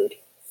irritable mood,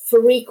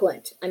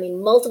 frequent,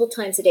 multiple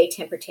times a day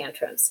temper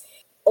tantrums,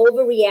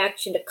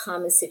 overreaction to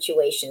common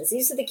situations.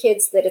 These are the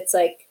kids that it's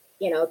like,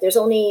 there's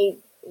only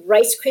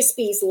Rice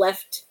Krispies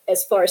left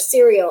as far as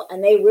cereal,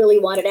 and they really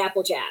wanted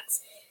Apple Jacks.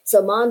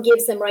 So mom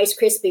gives them Rice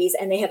Krispies,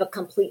 and they have a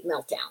complete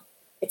meltdown.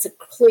 It's a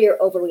clear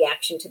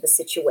overreaction to the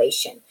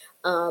situation.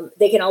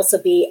 They can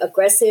also be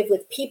aggressive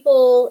with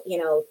people,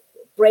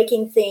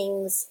 breaking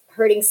things,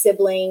 hurting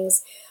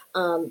siblings.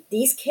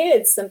 These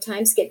kids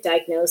sometimes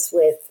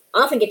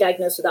often get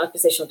diagnosed with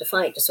oppositional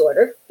defiant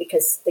disorder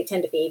because they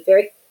tend to be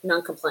very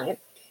non-compliant,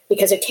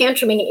 because they're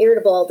tantruming and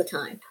irritable all the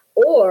time,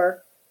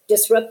 or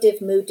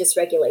disruptive mood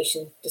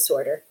dysregulation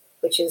disorder,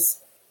 which is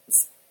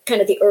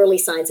kind of the early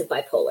signs of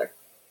bipolar.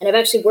 And I've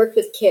actually worked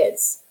with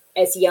kids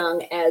as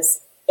young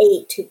as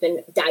 8 who've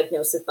been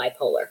diagnosed with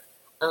bipolar.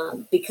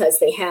 because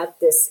they have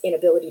this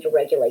inability to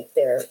regulate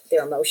their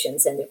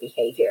emotions and their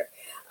behavior.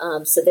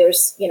 So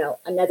there's,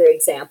 another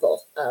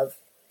example of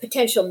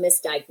potential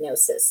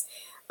misdiagnosis.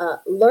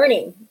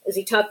 Learning, as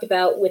we talked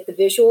about with the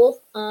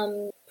visual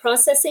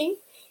processing,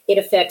 it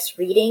affects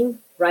reading,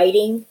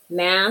 writing,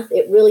 math.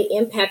 It really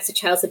impacts a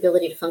child's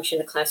ability to function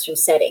in a classroom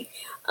setting.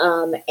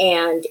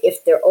 And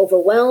if they're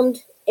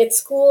overwhelmed at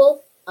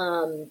school,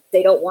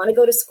 they don't want to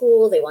go to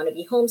school. They want to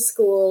be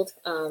homeschooled.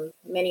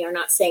 Many are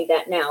not saying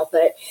that now,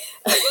 but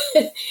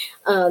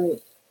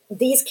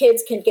these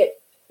kids can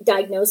get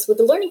diagnosed with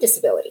a learning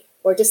disability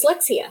or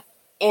dyslexia.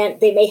 And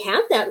they may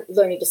have that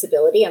learning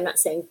disability. I'm not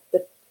saying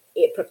that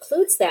it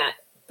precludes that,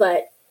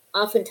 but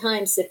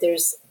oftentimes if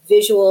there's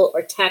visual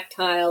or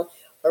tactile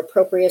or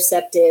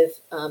proprioceptive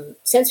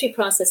sensory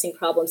processing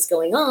problems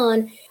going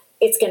on,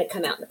 it's going to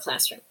come out in the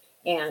classroom.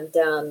 And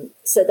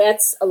so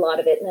that's a lot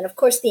of it. And then, of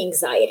course, the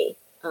anxiety.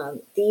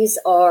 These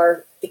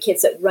are the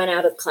kids that run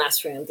out of the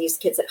classroom, these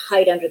kids that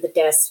hide under the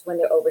desks when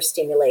they're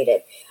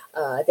overstimulated.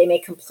 They may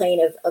complain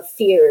of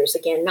fears,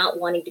 again, not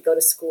wanting to go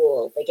to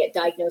school. They get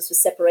diagnosed with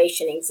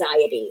separation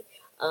anxiety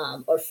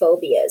or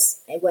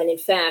phobias, and when in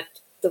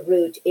fact the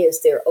root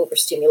is they're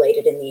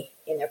overstimulated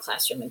in their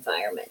classroom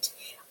environment.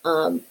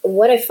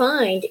 What I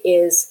find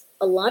is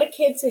a lot of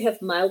kids who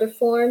have milder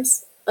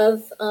forms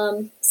of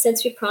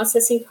sensory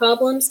processing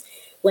problems,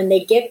 when they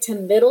get to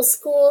middle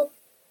school,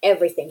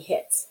 everything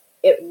hits.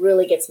 It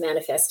really gets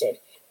manifested.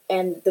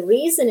 And the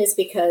reason is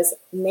because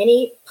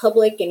many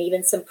public and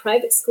even some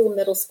private school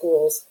middle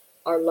schools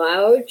are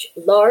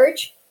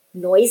large,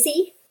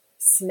 noisy,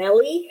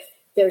 smelly.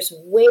 There's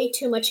way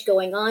too much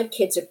going on.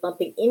 Kids are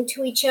bumping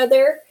into each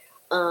other.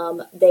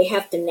 They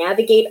have to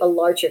navigate a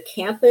larger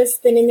campus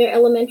than in their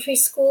elementary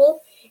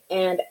school.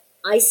 And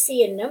I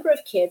see a number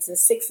of kids in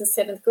 6th and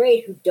 7th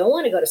grade who don't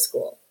want to go to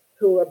school,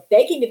 who are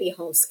begging to be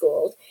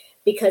homeschooled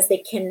because they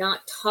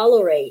cannot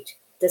tolerate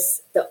the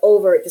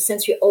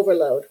sensory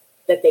overload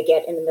that they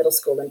get in the middle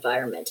school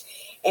environment.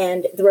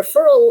 And the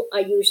referral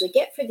I usually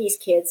get for these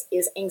kids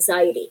is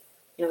anxiety.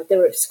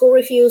 Their school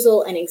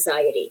refusal and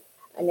anxiety,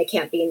 and they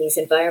can't be in these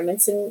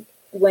environments. And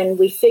when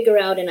we figure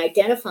out and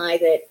identify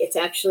that it's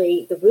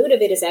actually, the root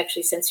of it is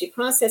actually sensory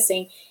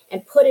processing,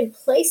 and put in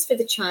place for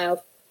the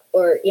child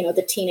or,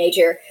 the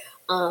teenager,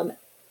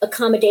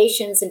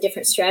 accommodations and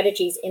different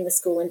strategies in the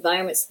school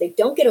environment so they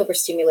don't get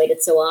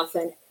overstimulated so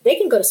often, they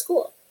can go to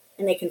school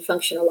and they can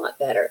function a lot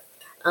better.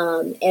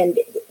 And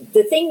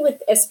the thing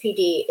with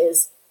SPD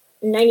is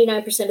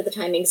 99% of the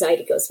time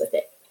anxiety goes with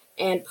it.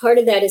 And part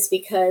of that is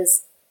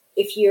because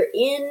if you're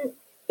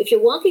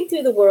walking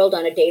through the world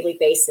on a daily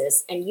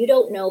basis and you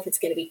don't know if it's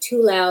going to be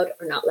too loud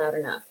or not loud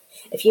enough,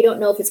 if you don't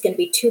know if it's going to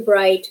be too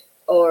bright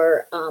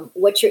or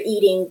what you're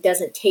eating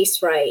doesn't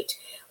taste right,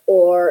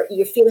 or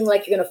you're feeling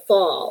like you're going to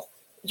fall,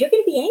 you're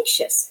going to be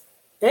anxious.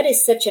 That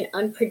is such an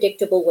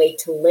unpredictable way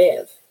to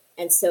live.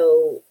 And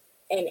so,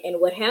 and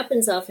what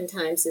happens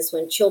oftentimes is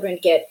when children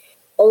get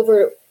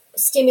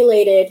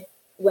overstimulated,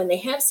 when they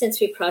have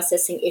sensory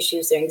processing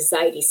issues, their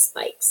anxiety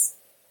spikes.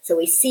 So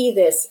we see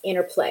this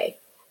interplay.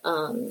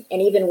 And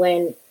even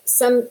when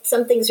some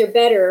things are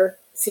better,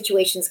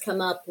 situations come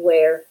up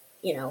where,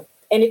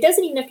 and it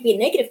doesn't even have to be a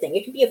negative thing.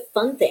 It can be a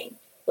fun thing,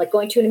 like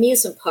going to an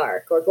amusement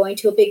park or going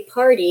to a big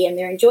party and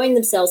they're enjoying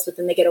themselves, but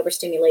then they get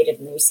overstimulated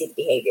and then we see the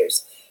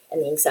behaviors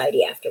and the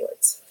anxiety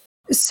afterwards.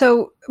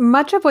 So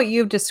much of what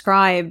you've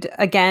described,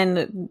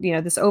 again,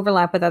 this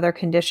overlap with other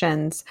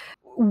conditions,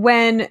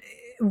 when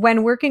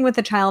working with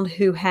a child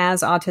who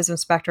has autism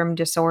spectrum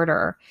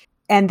disorder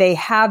and they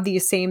have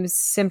these same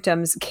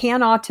symptoms,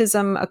 can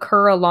autism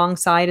occur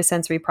alongside a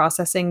sensory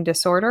processing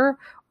disorder,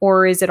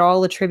 or is it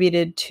all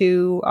attributed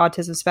to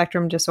autism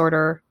spectrum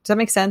disorder? Does that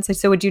make sense?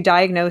 So would you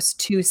diagnose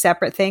two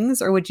separate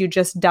things, or would you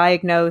just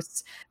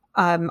diagnose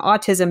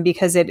autism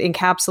because it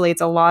encapsulates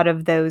a lot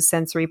of those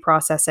sensory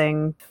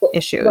processing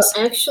issues?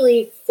 Well,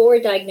 actually, for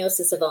a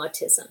diagnosis of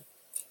autism,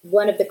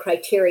 one of the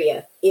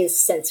criteria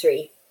is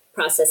sensory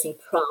processing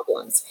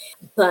problems.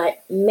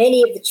 But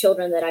many of the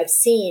children that I've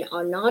seen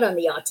are not on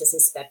the autism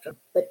spectrum,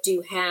 but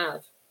do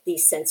have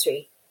these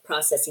sensory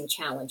processing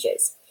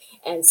challenges.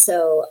 And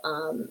so,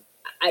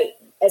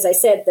 as I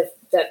said,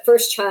 that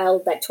first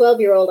child, that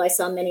 12-year-old I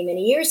saw many,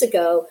 many years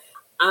ago,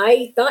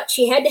 I thought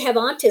she had to have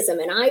autism,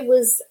 and I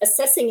was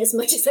assessing as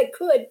much as I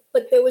could,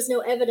 but there was no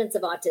evidence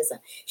of autism.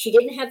 She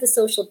didn't have the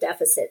social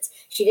deficits.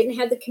 She didn't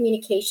have the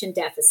communication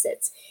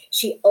deficits.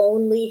 She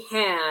only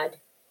had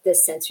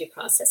this sensory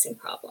processing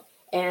problem.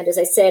 And as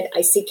I said,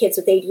 I see kids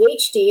with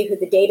ADHD who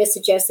the data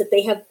suggests that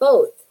they have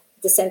both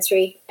the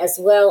sensory as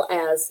well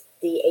as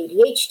the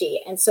ADHD.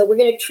 And so we're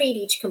going to treat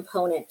each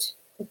component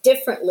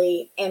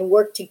differently and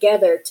work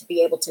together to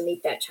be able to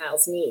meet that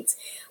child's needs.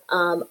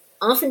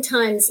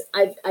 Oftentimes,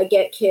 I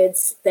get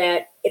kids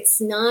that it's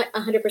not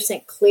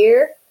 100%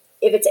 clear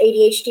if it's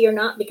ADHD or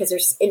not because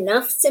there's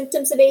enough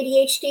symptoms of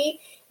ADHD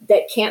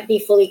that can't be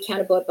fully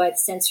accounted for by the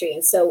sensory.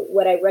 And so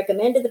what I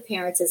recommend to the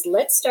parents is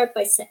let's start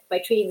by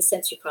treating the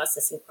sensory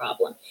processing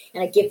problem.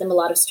 And I give them a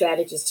lot of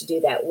strategies to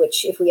do that,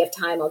 which if we have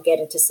time, I'll get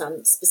into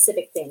some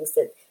specific things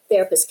that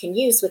therapists can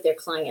use with their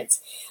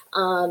clients.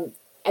 And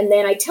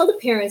then I tell the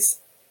parents,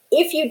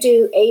 if you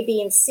do A,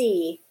 B, and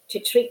C to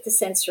treat the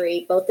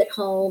sensory, both at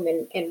home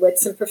and with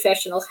some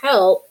professional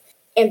help,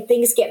 and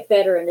things get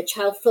better and the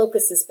child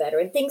focuses better,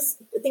 and things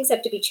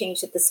have to be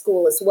changed at the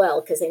school as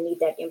well because they need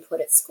that input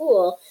at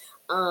school,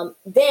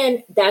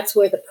 then that's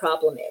where the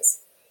problem is.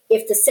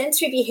 If the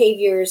sensory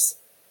behaviors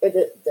or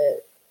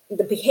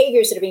the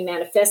behaviors that are being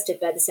manifested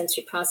by the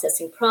sensory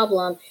processing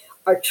problem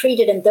are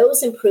treated and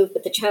those improve,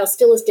 but the child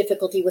still has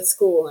difficulty with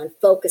school and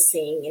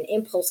focusing and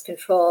impulse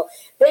control,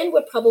 then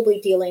we're probably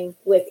dealing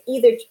with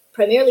either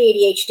primarily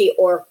ADHD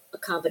or a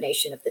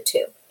combination of the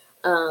two.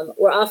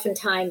 We're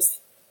oftentimes,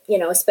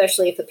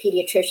 especially if a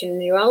pediatrician and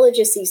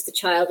neurologist sees the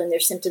child and their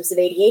symptoms of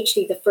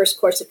ADHD, the first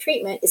course of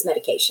treatment is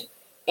medication.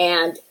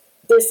 And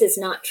this is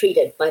not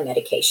treated by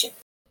medication.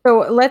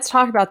 So let's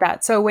talk about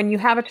that. So when you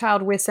have a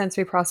child with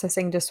sensory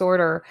processing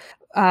disorder,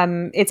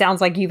 it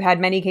sounds like you've had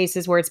many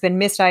cases where it's been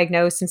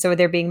misdiagnosed. And so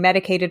they're being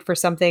medicated for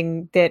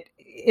something that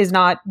is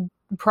not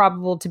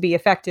probable to be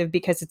effective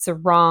because it's a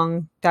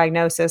wrong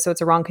diagnosis. So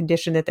it's a wrong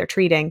condition that they're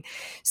treating.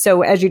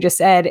 So as you just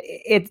said,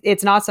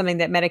 it's not something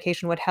that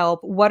medication would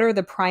help. What are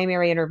the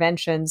primary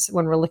interventions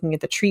when we're looking at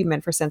the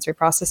treatment for sensory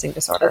processing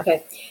disorder?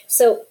 Okay.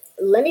 So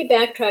let me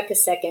backtrack a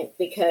second,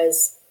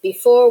 because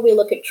before we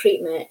look at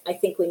treatment, I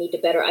think we need to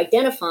better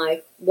identify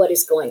what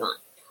is going on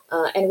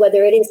and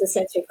whether it is a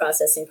sensory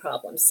processing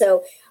problem.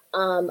 So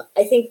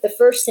I think the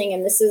first thing,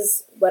 and this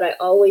is what I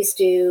always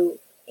do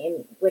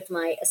with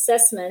my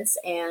assessments,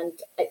 and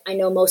I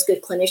know most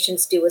good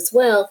clinicians do as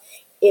well,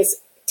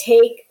 is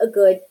take a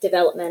good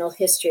developmental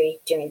history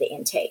during the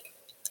intake.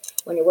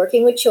 When you're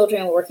working with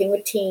children, working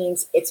with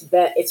teens, it's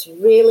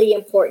really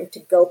important to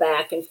go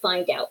back and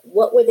find out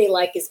what were they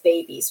like as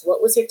babies,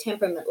 what was their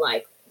temperament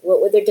like, what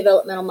were their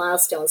developmental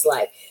milestones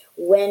like?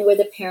 When were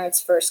the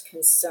parents first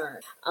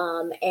concerned?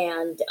 I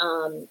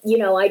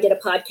did a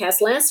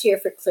podcast last year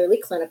for Clearly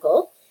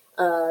Clinical.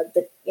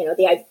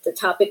 The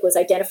topic was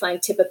identifying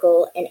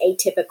typical and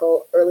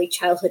atypical early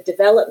childhood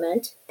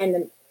development and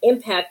the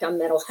impact on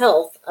mental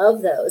health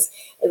of those.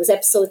 It was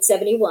episode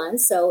 71.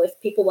 So if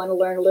people want to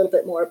learn a little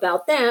bit more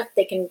about that,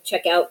 they can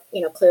check out,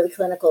 Clearly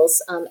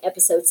Clinical's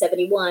episode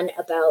 71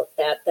 about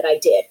that I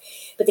did.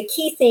 But the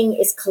key thing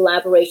is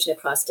collaboration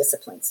across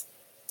disciplines.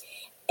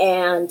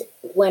 And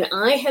when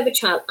I have a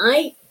child,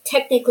 I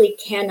technically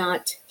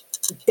cannot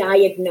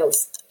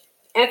diagnose.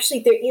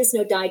 Actually, there is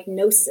no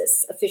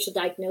official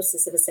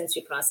diagnosis of a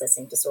sensory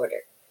processing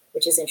disorder,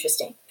 which is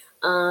interesting.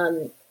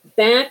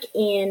 Back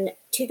in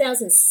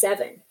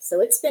 2007,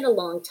 so it's been a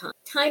long time,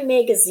 Time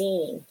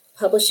Magazine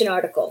published an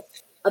article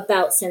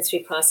about sensory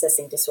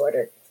processing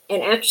disorder.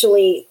 And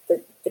actually,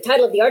 the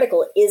title of the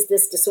article is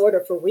This Disorder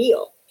for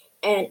Real?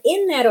 And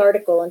in that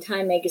article in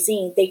Time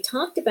Magazine, they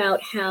talked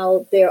about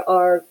how there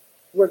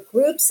were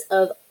groups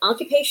of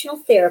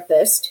occupational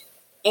therapists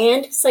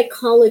and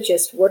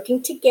psychologists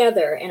working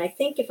together. And I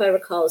think, if I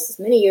recall, this was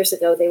many years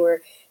ago,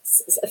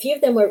 a few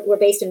of them were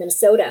based in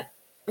Minnesota,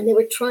 and they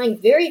were trying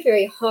very,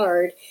 very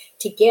hard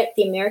to get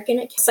the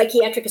American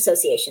Psychiatric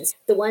Associations,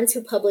 the ones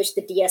who published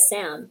the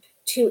DSM,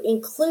 to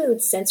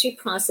include sensory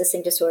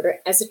processing disorder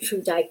as a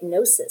true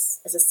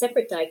diagnosis, as a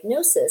separate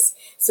diagnosis.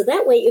 So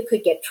that way it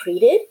could get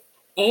treated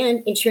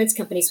and insurance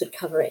companies would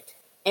cover it.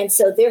 And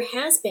so there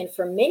has been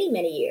for many,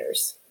 many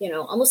years,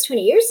 almost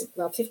 20 years,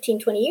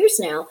 15, 20 years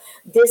now,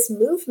 this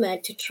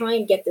movement to try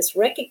and get this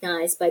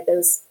recognized by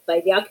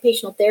the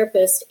occupational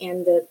therapists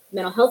and the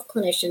mental health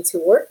clinicians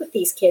who work with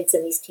these kids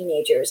and these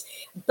teenagers.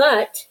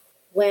 But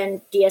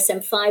when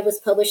DSM-5 was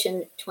published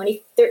in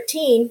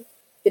 2013,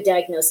 the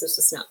diagnosis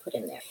was not put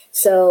in there.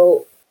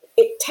 So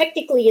it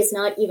technically is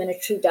not even a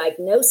true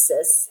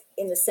diagnosis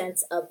in the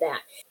sense of that.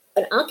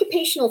 An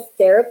occupational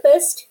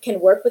therapist can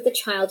work with a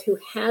child who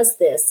has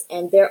this,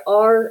 and there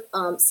are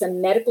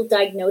some medical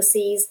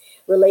diagnoses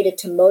related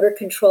to motor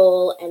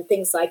control and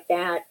things like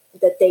that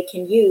they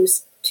can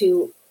use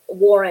to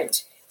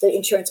warrant the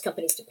insurance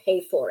companies to pay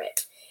for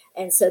it.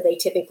 And so they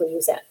typically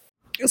use that.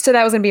 So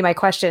that was going to be my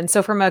question.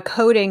 So from a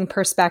coding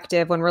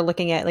perspective, when we're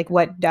looking at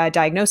what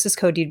diagnosis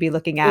code you'd be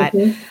looking at,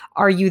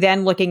 are you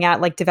then looking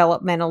at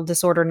developmental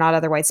disorder not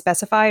otherwise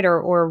specified,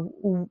 or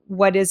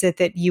what is it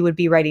that you would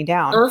be writing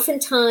down?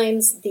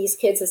 Oftentimes these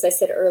kids, as I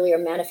said earlier,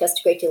 manifest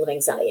a great deal of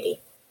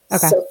anxiety.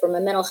 Okay. So from a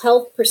mental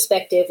health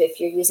perspective, if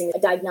you're using a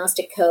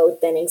diagnostic code,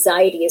 then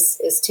anxiety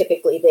is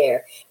typically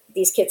there.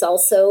 These kids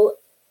also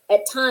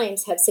at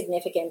times have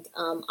significant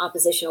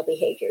oppositional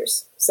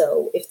behaviors.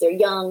 So if they're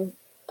young,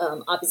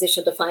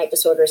 oppositional defiant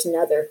disorder is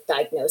another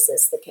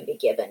diagnosis that can be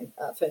given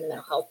from the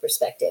mental health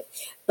perspective.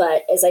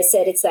 But as I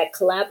said, it's that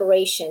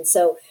collaboration.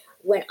 So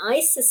when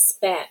I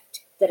suspect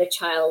that a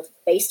child,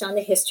 based on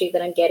the history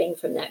that I'm getting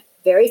from that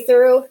very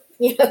thorough,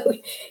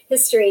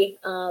 history,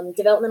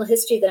 developmental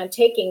history that I'm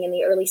taking in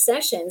the early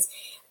sessions,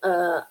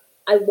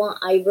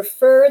 I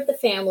refer the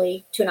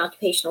family to an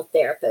occupational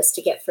therapist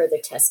to get further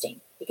testing,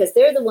 because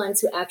they're the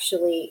ones who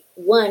actually,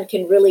 one,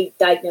 can really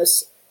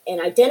diagnose and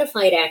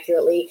identify it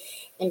accurately,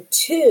 and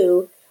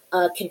two,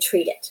 can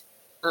treat it.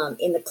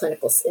 in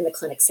the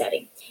clinic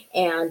setting.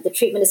 And the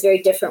treatment is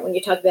very different when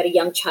you're talking about a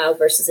young child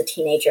versus a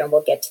teenager, and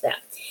we'll get to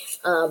that.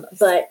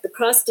 But the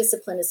cross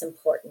discipline is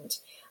important.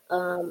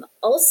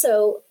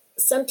 Also,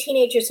 some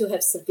teenagers who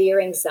have severe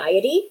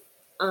anxiety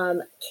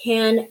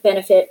can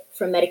benefit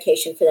from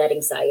medication for that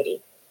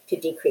anxiety to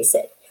decrease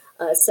it.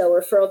 So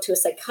referral to a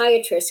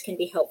psychiatrist can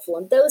be helpful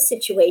in those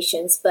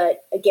situations.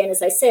 But again,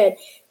 as I said,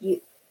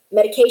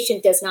 medication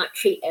does not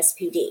treat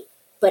SPD,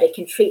 but it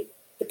can treat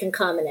the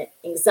concomitant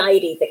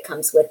anxiety that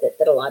comes with it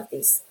that a lot of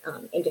these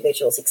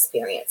individuals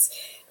experience,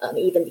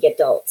 even the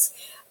adults.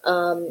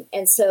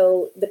 And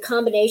so the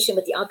combination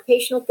with the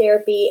occupational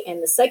therapy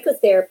and the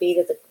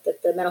psychotherapy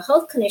that the mental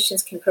health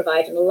clinicians can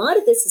provide, and a lot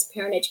of this is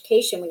parent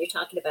education when you're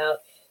talking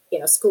about,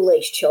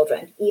 school-age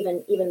children,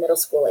 even middle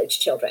school-age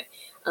children,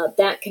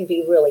 that can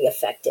be really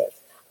effective.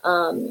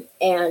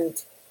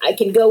 And I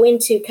can go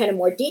into kind of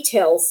more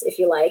details, if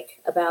you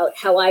like, about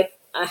how I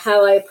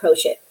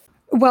approach it.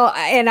 Well,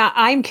 and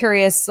I'm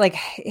curious, like,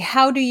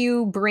 how do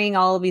you bring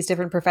all of these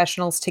different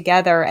professionals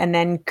together and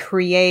then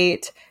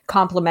create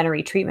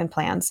complementary treatment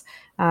plans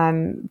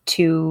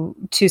to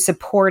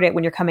support it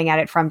when you're coming at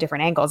it from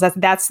different angles?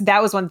 That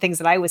was one of the things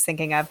that I was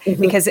thinking of,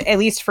 because at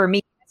least for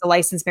me, a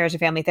licensed marriage and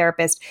family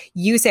therapist,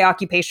 you say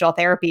occupational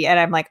therapy, and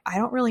I'm like, I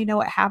don't really know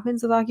what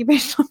happens with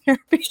occupational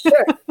therapy.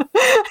 Sure.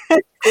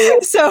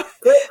 So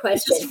great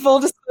question. Just full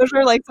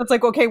disclosure, like, so it's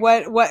like, okay,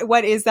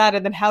 what is that?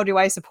 And then how do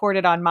I support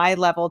it on my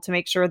level to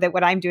make sure that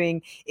what I'm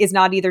doing is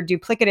not either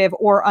duplicative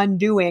or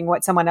undoing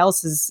what someone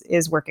else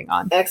is working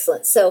on?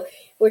 Excellent. So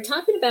we're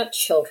talking about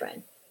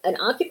children. An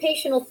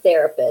occupational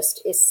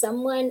therapist is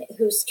someone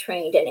who's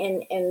trained,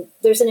 and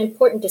there's an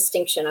important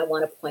distinction I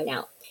want to point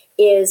out,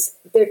 is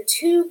there are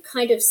two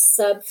kind of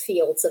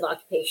subfields of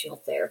occupational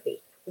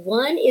therapy.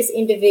 One is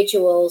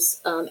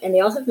individuals, and they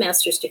all have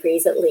master's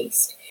degrees at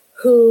least,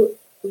 who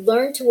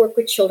learn to work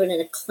with children in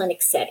a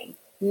clinic setting.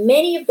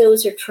 Many of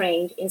those are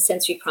trained in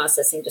sensory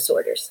processing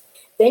disorders.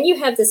 Then you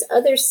have this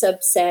other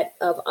subset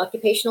of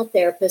occupational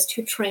therapists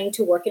who train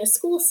to work in a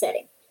school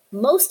setting.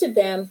 Most of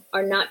them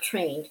are not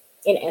trained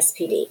in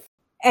SPD.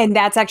 And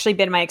that's actually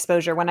been my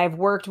exposure. When I've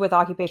worked with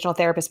occupational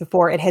therapists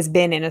before, it has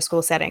been in a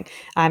school setting.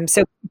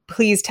 So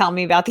please tell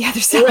me about the other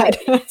side.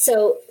 Right.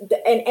 So,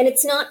 and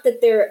it's not that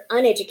they're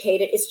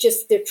uneducated, it's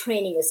just their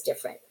training is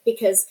different,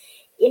 because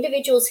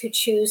individuals who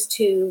choose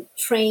to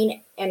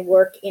train and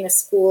work in a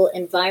school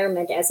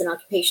environment as an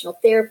occupational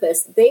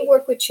therapist, they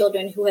work with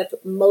children who have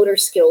motor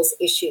skills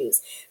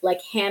issues like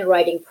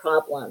handwriting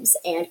problems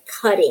and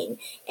cutting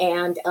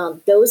and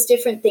those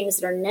different things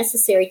that are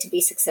necessary to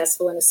be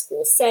successful in a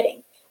school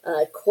setting.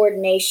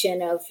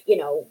 Coordination of,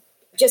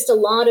 just a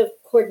lot of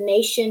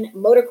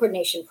motor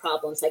coordination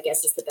problems, I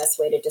guess is the best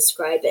way to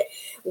describe it,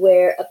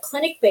 where a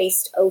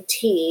clinic-based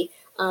OT,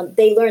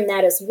 they learn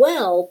that as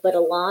well, but a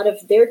lot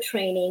of their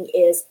training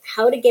is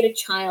how to get a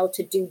child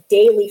to do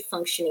daily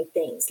functioning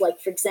things, like,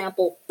 for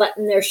example,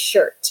 button their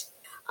shirt,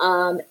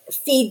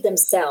 feed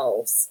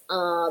themselves,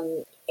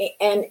 and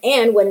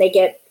when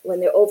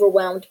they're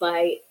overwhelmed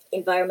by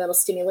environmental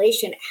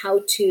stimulation,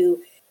 how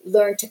to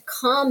learn to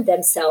calm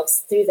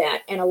themselves through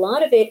that. And a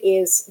lot of it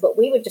is what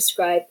we would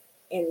describe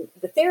in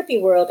the therapy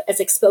world as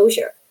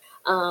exposure.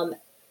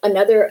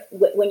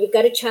 When you've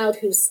got a child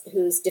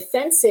who's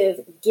defensive,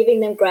 giving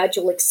them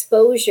gradual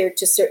exposure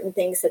to certain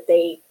things that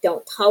they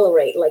don't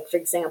tolerate, like, for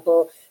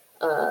example,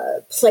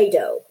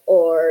 Play-Doh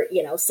or,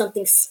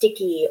 something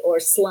sticky or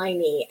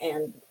slimy,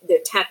 and they're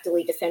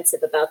tactily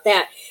defensive about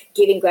that,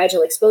 giving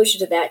gradual exposure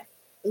to that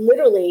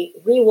literally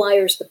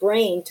rewires the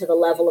brain to the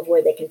level of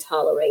where they can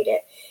tolerate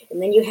it.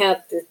 And then you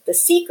have the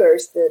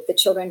seekers, the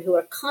children who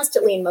are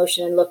constantly in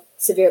motion and look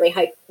severely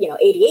high,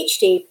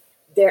 ADHD,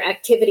 their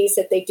activities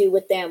that they do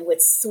with them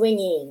with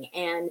swinging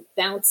and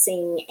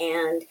bouncing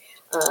and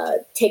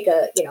take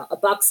a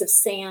box of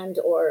sand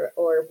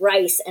or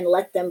rice and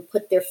let them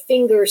put their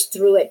fingers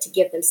through it to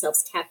give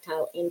themselves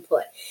tactile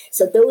input.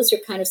 So those are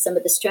kind of some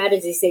of the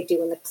strategies they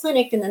do in the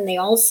clinic. And then they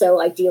also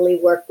ideally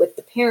work with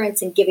the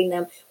parents and giving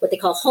them what they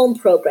call home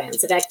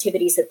programs of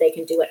activities that they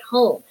can do at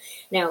home.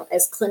 Now,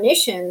 as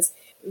clinicians,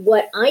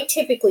 what I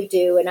typically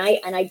do, and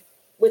I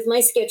with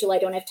my schedule, I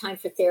don't have time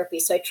for therapy,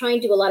 so I try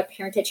and do a lot of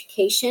parent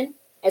education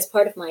as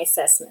part of my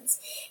assessments.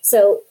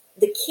 So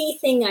the key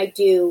thing I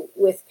do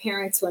with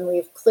parents when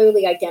we've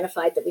clearly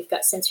identified that we've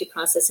got sensory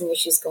processing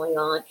issues going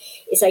on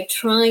is I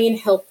try and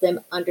help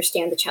them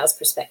understand the child's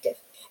perspective,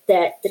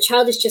 that the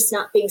child is just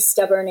not being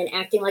stubborn and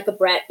acting like a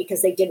brat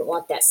because they didn't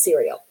want that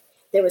cereal.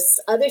 There was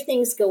other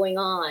things going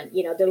on.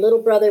 Their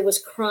little brother was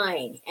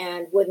crying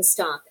and wouldn't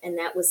stop, and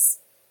that was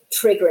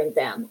triggering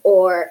them.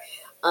 Or,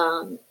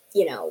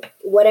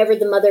 whatever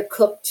the mother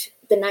cooked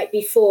the night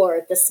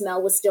before, the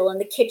smell was still in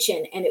the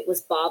kitchen and it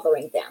was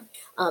bothering them.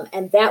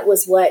 And that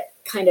was what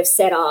kind of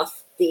set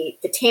off the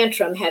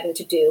tantrum having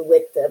to do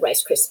with the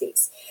Rice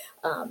Krispies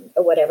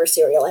or whatever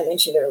cereal I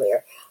mentioned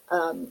earlier.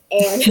 And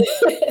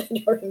I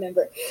don't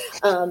remember.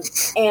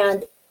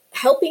 And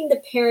helping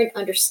the parent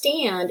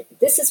understand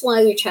this is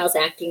why your child's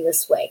acting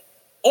this way.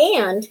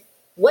 And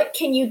what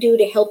can you do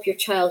to help your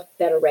child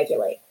better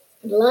regulate?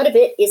 A lot of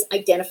it is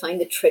identifying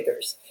the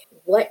triggers.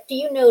 What do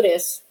you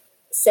notice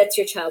sets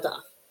your child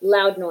off?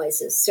 Loud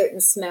noises,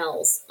 certain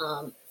smells,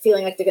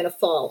 feeling like they're going to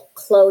fall,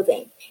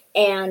 clothing.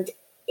 And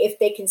if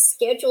they can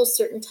schedule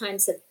certain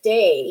times of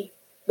day,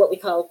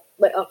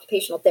 what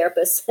occupational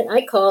therapists and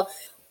I call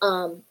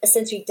a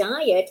sensory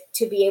diet,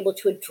 to be able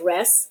to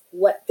address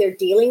what they're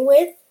dealing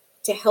with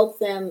to help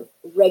them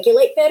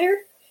regulate better,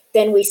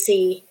 then we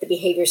see the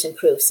behaviors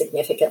improve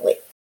significantly.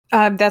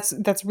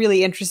 That's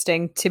really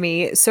interesting to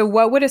me. So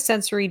what would a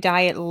sensory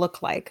diet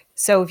look like?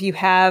 So if you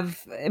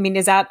have, I mean,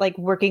 is that like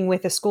working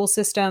with a school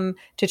system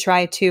to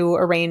try to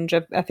arrange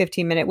a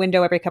 15-minute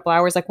window every couple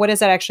hours? Like, what does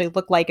that actually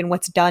look like, and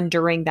what's done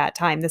during that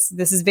time? This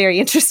is very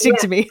interesting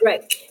to me.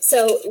 Right.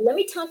 So let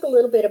me talk a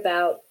little bit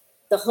about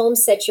the home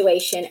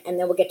situation, and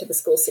then we'll get to the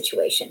school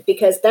situation,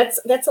 because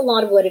that's a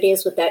lot of what it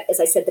is with that, as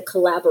I said, the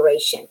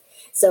collaboration.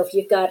 So if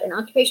you've got an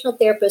occupational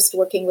therapist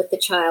working with the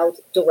child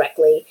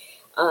directly,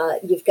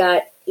 you've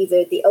got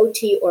either the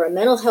OT or a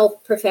mental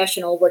health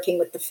professional working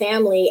with the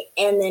family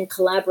and then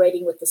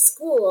collaborating with the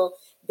school,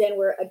 then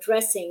we're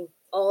addressing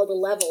all the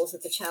levels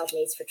that the child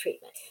needs for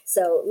treatment.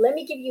 So let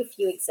me give you a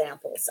few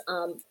examples.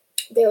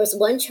 There was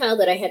one child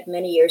that I had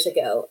many years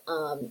ago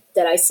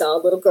that I saw,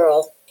 a little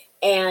girl,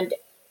 and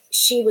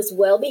she was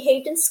well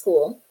behaved in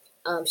school.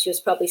 She was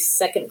probably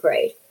second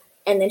grade.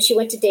 And then she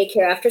went to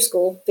daycare after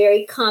school.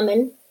 Very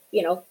common,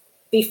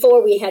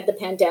 before we had the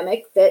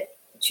pandemic, that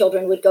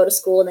children would go to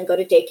school and then go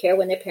to daycare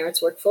when their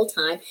parents worked full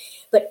time.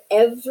 But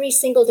every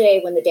single day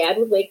when the dad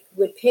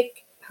would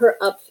pick her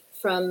up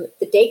from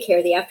the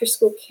daycare, the after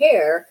school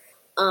care,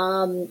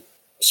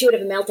 she would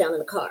have a meltdown in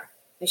the car.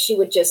 And she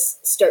would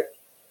just start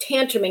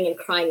tantruming and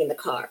crying in the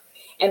car.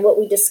 And what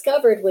we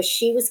discovered was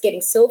she was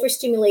getting so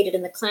overstimulated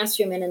in the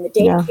classroom and in the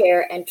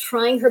daycare, and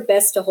trying her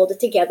best to hold it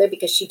together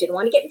because she didn't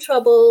want to get in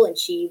trouble and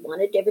she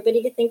wanted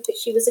everybody to think that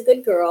she was a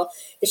good girl,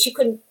 that she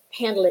couldn't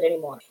handle it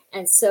anymore.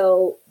 And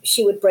so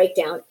she would break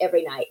down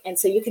every night. And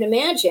so you can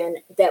imagine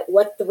that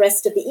what the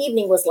rest of the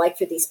evening was like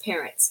for these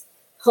parents.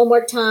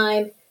 Homework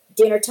time,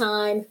 dinner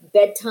time,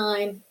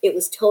 bedtime, it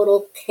was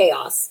total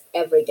chaos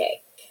every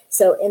day.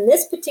 So in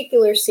this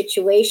particular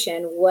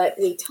situation, what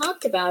we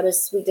talked about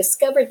is we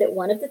discovered that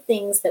one of the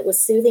things that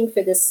was soothing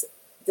for this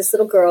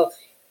little girl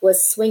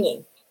was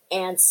swinging.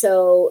 And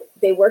so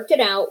they worked it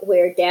out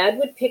where dad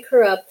would pick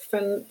her up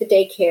from the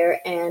daycare,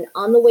 and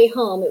on the way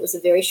home, it was a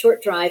very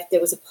short drive, there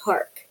was a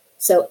park.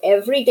 So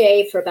every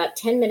day for about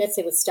 10 minutes,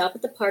 they would stop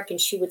at the park and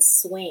she would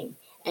swing.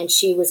 And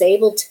she was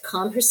able to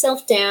calm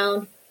herself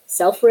down,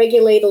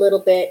 self-regulate a little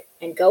bit,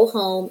 and go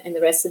home. And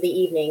the rest of the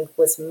evening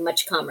was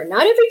much calmer.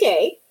 Not every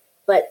day,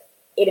 but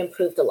it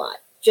improved a lot.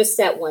 Just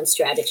that one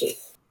strategy.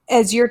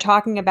 As you're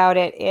talking about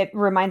it, it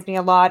reminds me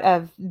a lot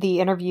of the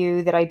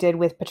interview that I did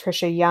with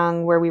Patricia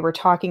Young, where we were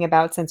talking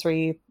about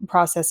sensory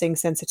processing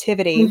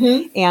sensitivity.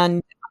 Mm-hmm.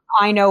 And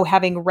I know,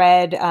 having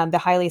read The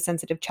Highly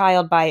Sensitive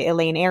Child by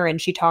Elaine Aron,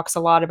 she talks a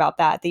lot about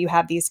that you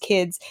have these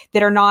kids that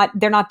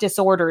they're not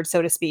disordered,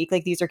 so to speak.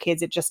 Like, these are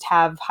kids that just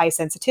have high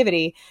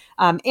sensitivity,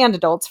 and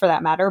adults for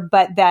that matter,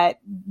 but that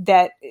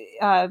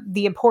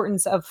the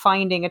importance of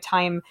finding a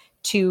time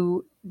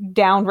to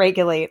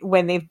downregulate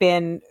when they've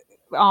been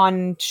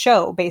on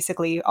show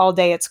basically all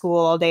day at school,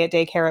 all day at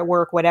daycare, at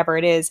work, whatever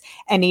it is,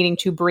 and needing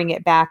to bring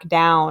it back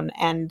down,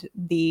 and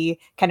the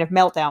kind of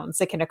meltdowns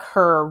that can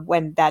occur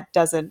when that's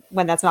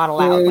not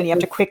allowed, when you have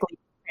to quickly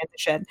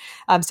transition.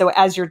 So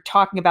as you're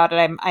talking about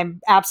it,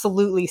 I'm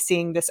absolutely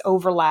seeing this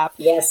overlap.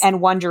 Yes. And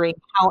wondering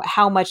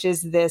how much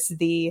is this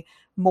the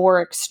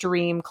more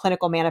extreme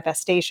clinical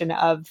manifestation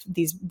of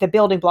the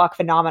building block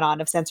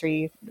phenomenon of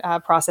sensory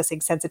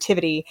processing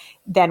sensitivity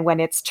than when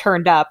it's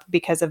turned up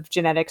because of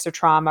genetics or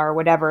trauma or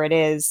whatever it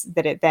is,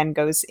 that it then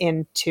goes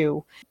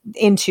into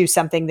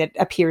something that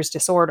appears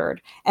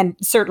disordered. And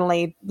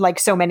certainly, like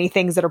so many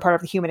things that are part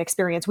of the human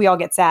experience, we all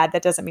get sad.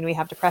 That doesn't mean we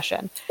have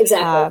depression.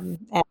 Exactly.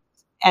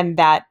 And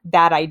that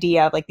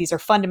idea of, like, these are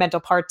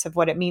fundamental parts of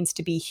what it means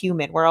to be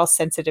human. We're all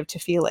sensitive to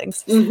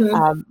feelings.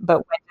 Mm-hmm. But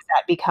when does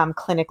that become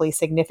clinically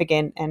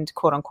significant and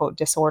quote unquote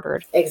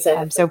disordered?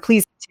 Exactly. So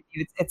please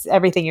continue. It's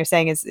everything you're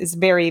saying is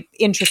very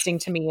interesting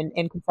to me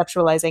in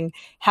conceptualizing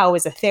how,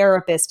 as a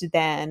therapist,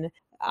 then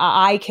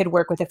I could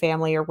work with a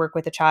family or work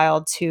with a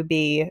child to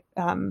be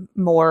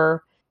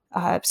more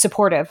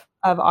supportive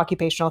of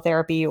occupational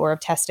therapy or of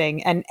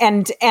testing. And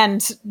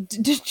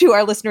to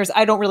our listeners,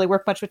 I don't really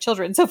work much with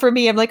children. So for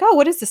me, I'm like, oh,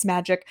 what is this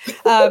magic?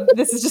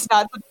 This is just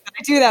not something that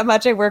I do that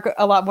much. I work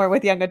a lot more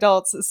with young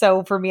adults.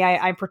 So for me,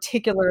 I'm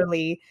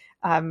particularly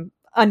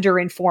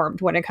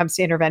underinformed when it comes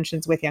to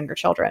interventions with younger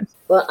children.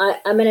 Well,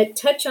 I'm going to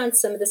touch on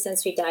some of the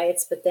sensory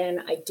diets, but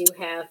then I do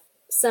have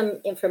some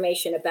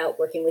information about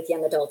working with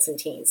young adults and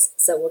teens.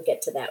 So we'll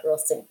get to that real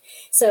soon.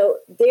 So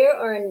there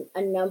are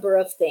a number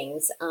of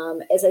things.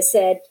 As I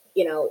said,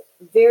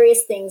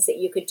 various things that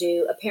you could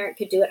do, a parent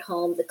could do at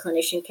home, the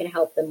clinician can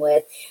help them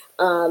with.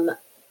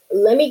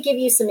 Let me give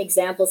you some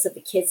examples of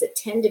the kids that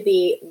tend to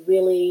be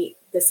really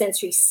the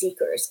sensory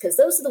seekers, because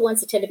those are the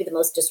ones that tend to be the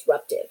most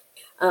disruptive.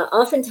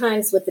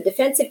 Oftentimes with the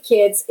defensive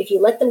kids, if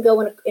you let them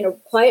go in a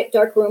quiet,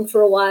 dark room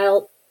for a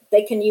while,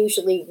 they can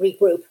usually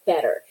regroup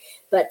better.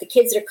 But the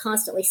kids that are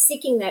constantly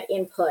seeking that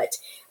input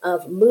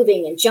of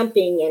moving and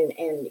jumping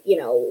and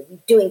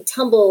doing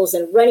tumbles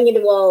and running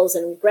into walls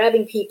and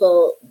grabbing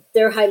people,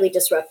 they're highly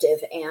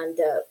disruptive and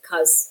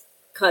cause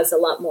a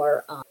lot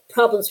more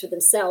problems for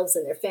themselves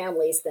and their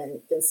families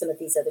than some of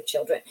these other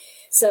children.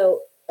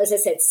 So, as I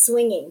said,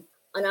 swinging,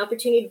 an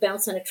opportunity to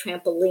bounce on a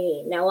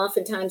trampoline. Now,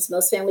 oftentimes,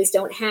 most families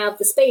don't have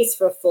the space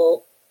for a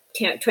full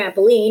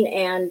trampoline,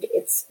 and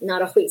it's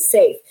not always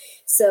safe.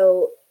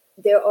 So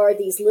there are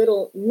these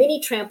little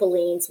mini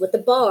trampolines with a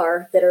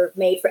bar that are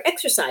made for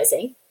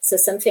exercising. So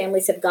some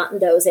families have gotten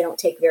those. They don't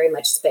take very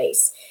much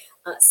space.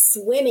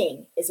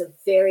 Swimming is a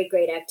very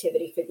great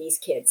activity for these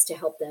kids to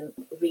help them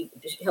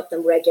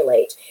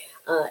regulate.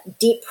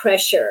 Deep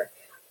pressure.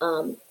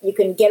 You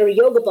can get a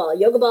yoga ball.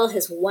 Yoga ball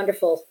has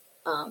wonderful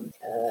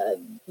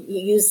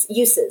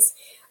uses.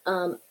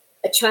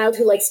 A child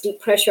who likes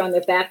deep pressure on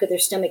their back or their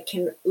stomach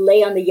can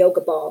lay on the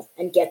yoga ball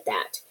and get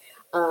that.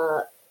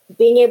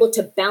 Being able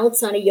to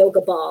bounce on a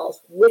yoga ball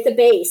with a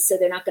base so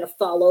they're not going to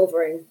fall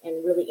over and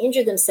really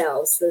injure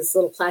themselves, those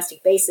little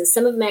plastic bases.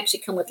 Some of them actually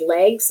come with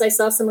legs. I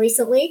saw some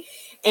recently.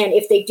 And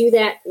if they do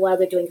that while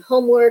they're doing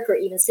homework or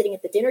even sitting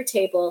at the dinner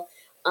table,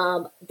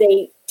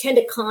 they tend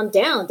to calm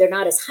down. They're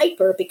not as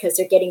hyper because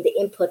they're getting the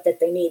input that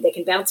they need. They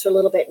can bounce for a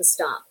little bit and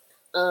stop.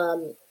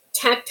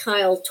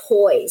 Tactile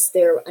toys.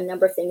 There are a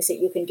number of things that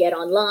you can get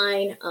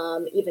online.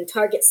 Even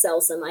Target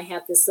sells them. I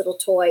have this little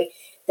toy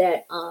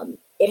that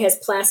it has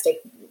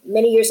plastic.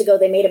 Many years ago,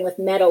 they made them with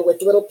metal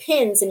with little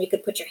pins, and you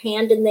could put your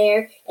hand in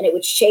there, and it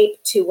would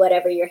shape to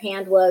whatever your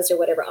hand was or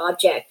whatever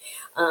object.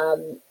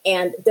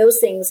 And those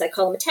things, I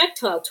call them a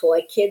tactile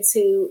toy. Kids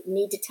who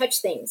need to touch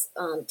things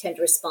tend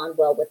to respond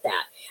well with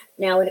that.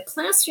 Now, in a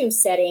classroom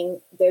setting,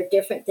 there are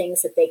different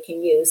things that they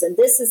can use, and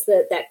this is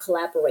that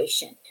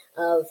collaboration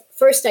of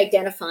first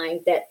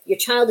identifying that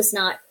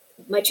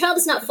my child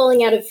is not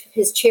falling out of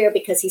his chair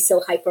because he's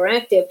so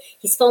hyperactive.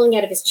 He's falling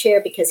out of his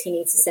chair because he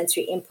needs a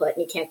sensory input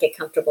and he can't get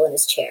comfortable in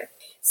his chair.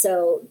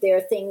 So there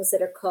are things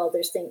that are called,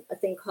 there's a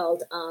thing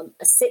called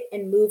a sit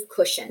and move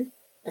cushion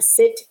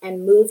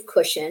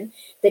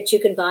that you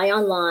can buy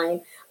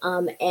online.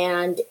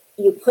 And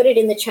you put it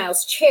in the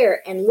child's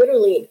chair and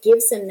literally it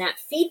gives them that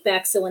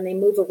feedback. So when they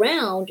move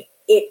around,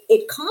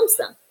 it calms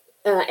them.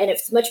 And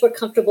it's much more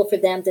comfortable for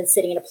them than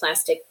sitting in a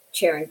plastic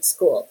chair in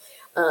school.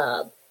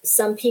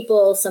 Some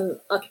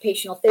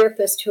occupational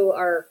therapists who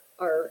are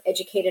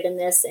educated in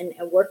this and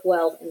work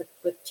well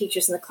with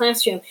teachers in the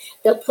classroom,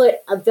 they'll put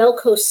a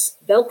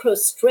Velcro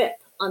strip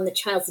on the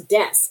child's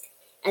desk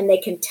and they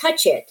can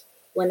touch it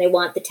when they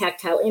want the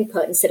tactile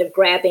input instead of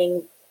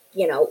grabbing,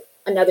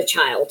 another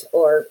child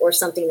or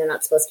something they're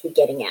not supposed to be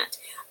getting at.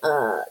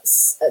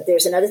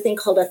 There's another thing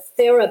called a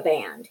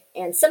TheraBand.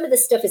 And some of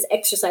this stuff is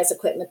exercise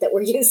equipment that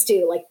we're used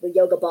to, like the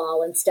yoga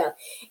ball and stuff.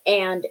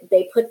 And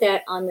they put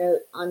that on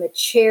the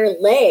chair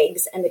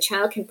legs, and the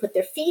child can put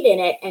their feet in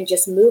it and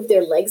just move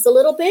their legs a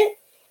little bit.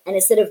 And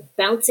instead of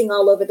bouncing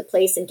all over the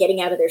place and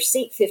getting out of their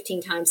seat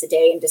 15 times a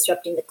day and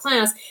disrupting the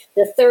class,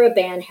 the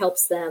TheraBand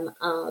helps them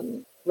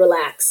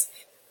relax.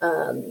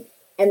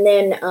 And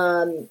then,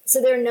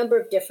 so there are a number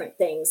of different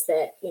things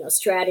that,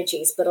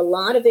 strategies, but a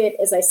lot of it,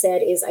 as I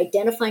said, is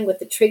identifying what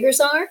the triggers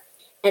are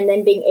and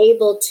then being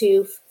able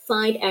to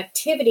find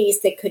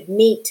activities that could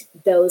meet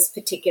those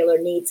particular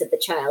needs of the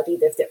child,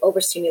 either if they're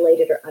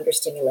overstimulated or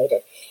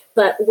understimulated.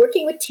 But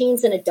working with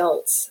teens and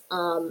adults,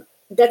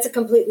 that's a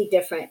completely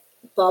different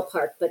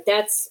ballpark, but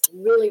that's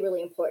really,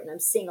 really important. I'm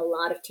seeing a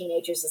lot of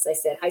teenagers, as I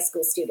said, high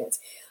school students.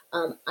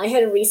 I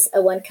had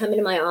one come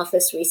into my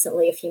office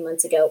recently, a few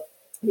months ago,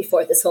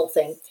 before this whole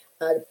thing,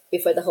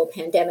 before the whole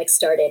pandemic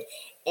started.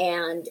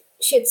 And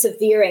she had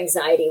severe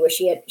anxiety where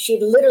she had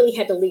literally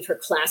had to leave her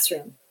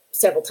classroom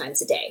several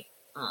times a day.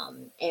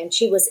 And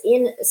she was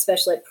in a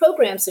special ed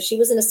program, so she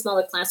was in a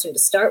smaller classroom to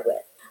start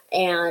with.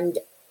 And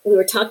we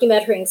were talking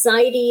about her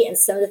anxiety and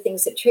some of the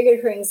things that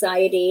triggered her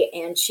anxiety.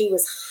 And she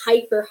was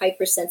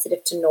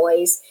hypersensitive to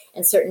noise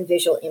and certain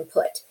visual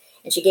input.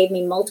 And she gave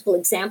me multiple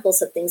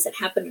examples of things that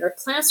happened in her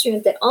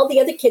classroom that all the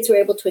other kids were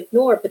able to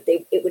ignore, but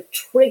it would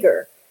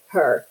trigger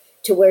her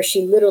to where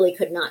she literally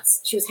could not.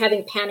 She was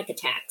having panic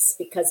attacks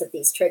because of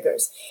these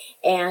triggers.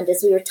 And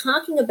as we were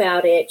talking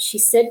about it, she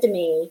said to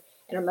me,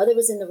 and her mother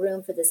was in the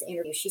room for this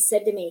interview, she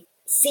said to me,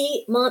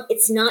 "See, Mom,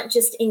 it's not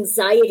just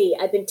anxiety.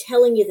 I've been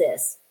telling you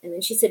this." And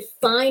then she said,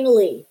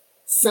 "Finally,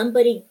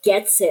 somebody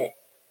gets it.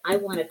 I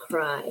want to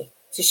cry."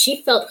 So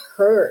she felt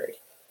heard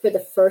for the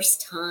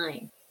first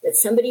time. That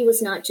somebody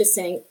was not just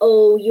saying,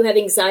 "Oh, you have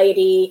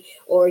anxiety,"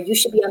 or "You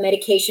should be on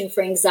medication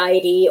for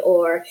anxiety,"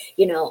 or,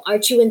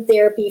 "Aren't you in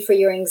therapy for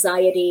your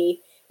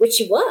anxiety?" Which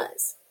she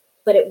was,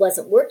 but it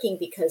wasn't working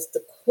because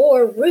the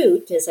core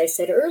root, as I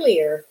said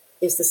earlier,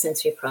 is the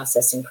sensory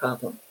processing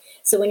problem.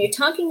 So when you're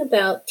talking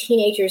about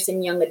teenagers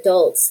and young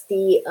adults,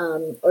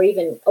 or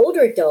even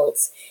older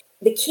adults,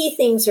 the key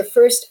things are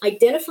first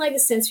identify the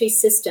sensory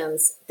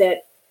systems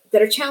that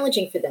are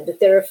challenging for them,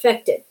 that they're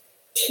affected.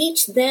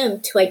 Teach them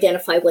to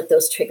identify what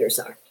those triggers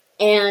are.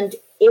 And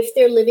if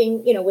they're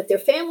living, with their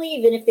family,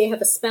 even if they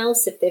have a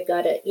spouse, if they've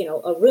got a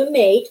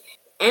roommate,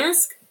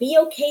 be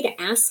okay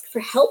to ask for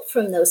help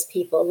from those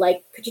people.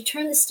 Like, could you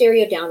turn the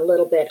stereo down a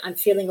little bit? I'm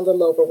feeling a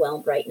little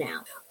overwhelmed right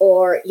now.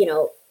 Or,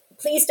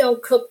 please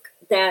don't cook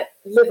that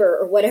liver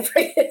or whatever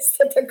it is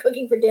that they're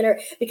cooking for dinner,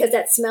 because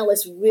that smell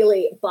is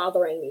really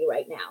bothering me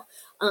right now.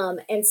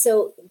 And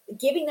so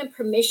giving them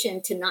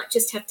permission to not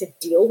just have to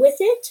deal with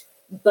it,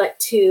 but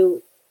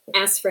to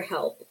ask for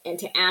help and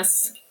to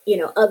ask,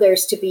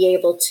 others to be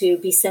able to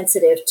be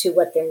sensitive to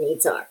what their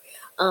needs are.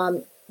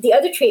 The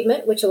other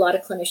treatment, which a lot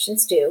of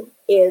clinicians do,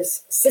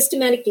 is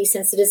systematic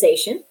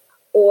desensitization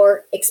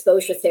or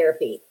exposure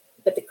therapy.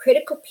 But the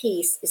critical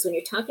piece is when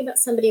you're talking about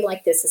somebody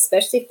like this,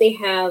 especially if they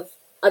have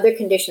other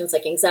conditions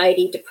like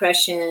anxiety,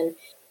 depression,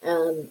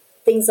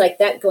 things like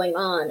that going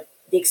on,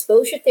 the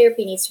exposure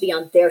therapy needs to be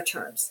on their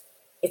terms.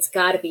 It's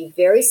got to be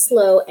very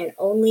slow and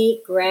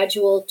only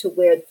gradual to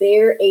where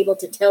they're able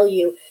to tell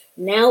you,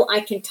 now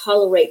I can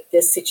tolerate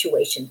this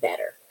situation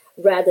better,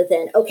 rather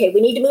than, okay, we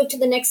need to move to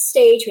the next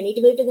stage. We need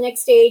to move to the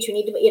next stage. We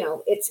need to,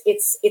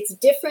 it's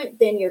different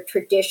than your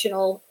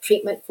traditional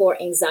treatment for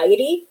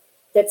anxiety.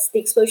 That's the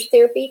exposure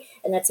therapy.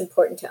 And that's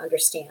important to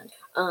understand.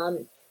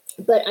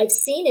 But I've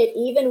seen it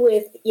even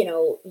with,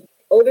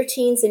 older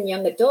teens and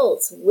young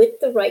adults with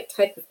the right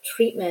type of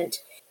treatment,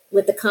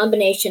 with the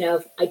combination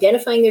of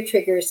identifying their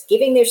triggers,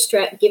 giving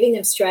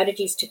them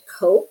strategies to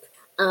cope,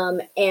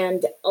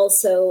 and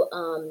also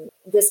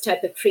this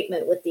type of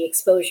treatment with the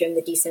exposure and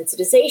the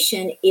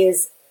desensitization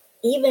is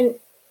even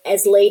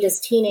as late as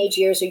teenage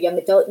years or young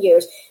adult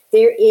years,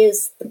 there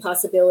is the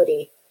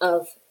possibility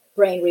of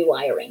brain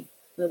rewiring.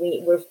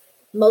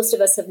 Most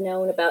of us have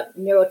known about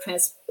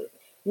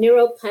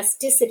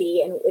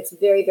neuroplasticity, and it's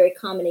very, very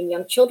common in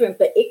young children,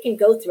 but it can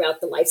go throughout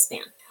the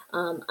lifespan.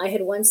 I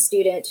had one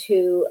student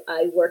who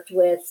I worked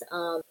with.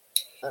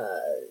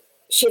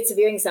 She had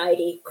severe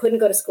anxiety, couldn't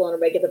go to school on a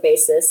regular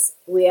basis.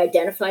 We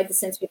identified the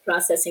sensory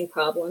processing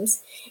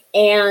problems,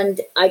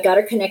 and I got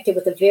her connected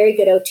with a very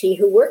good OT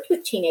who worked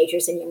with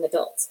teenagers and young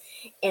adults.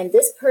 And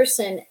this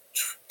person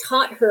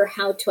taught her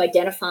how to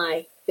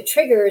identify the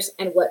triggers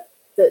and what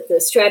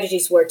the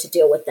strategies were to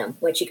deal with them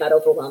when she got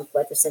overwhelmed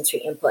by the sensory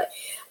input.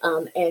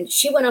 And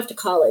she went off to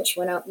college,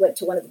 went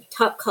to one of the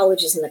top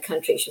colleges in the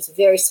country. She was a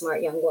very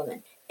smart young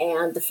woman.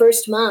 And the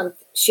first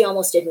month, she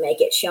almost didn't make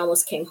it. She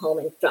almost came home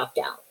and dropped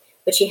out.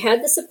 But she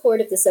had the support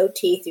of this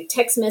OT through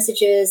text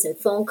messages and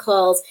phone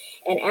calls.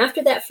 And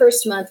after that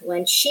first month,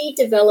 when she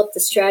developed the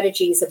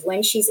strategies of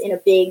when she's in a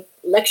big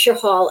lecture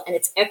hall and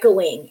it's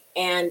echoing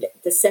and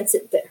the sense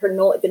that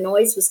the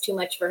noise was too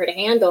much for her to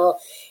handle,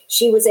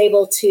 she was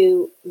able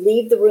to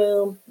leave the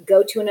room,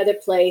 go to another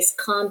place,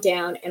 calm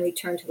down, and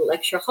return to the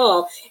lecture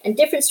hall. And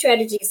different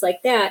strategies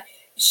like that,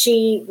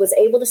 she was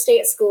able to stay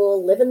at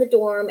school, live in the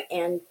dorm,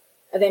 and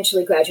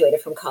eventually graduated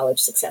from college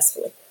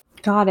successfully.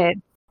 Got it.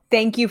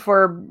 Thank you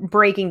for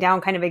breaking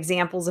down kind of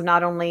examples of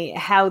not only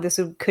how this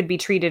could be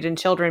treated in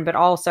children, but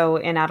also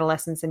in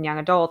adolescents and young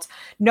adults,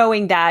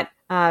 knowing that,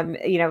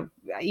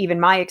 even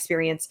my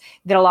experience,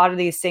 that a lot of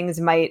these things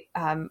might,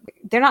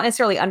 they're not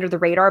necessarily under the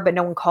radar, but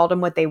no one called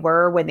them what they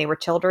were when they were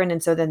children.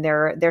 And so then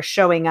they're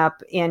showing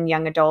up in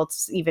young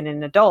adults, even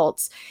in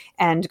adults,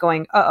 and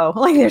going,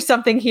 like there's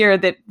something here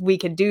that we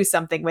can do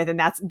something with. And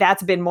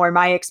that's been more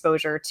my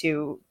exposure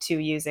to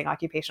using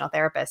occupational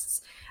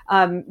therapists.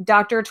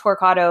 Dr.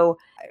 Torquato,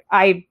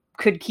 I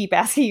could keep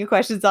asking you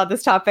questions on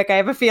this topic. I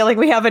have a feeling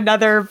we have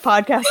another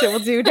podcast that we'll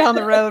do down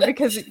the road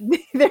because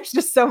there's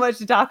just so much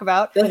to talk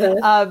about.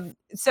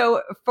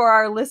 So for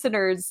our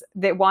listeners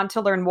that want to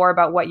learn more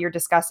about what you're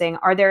discussing,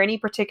 are there any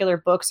particular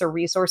books or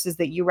resources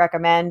that you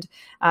recommend?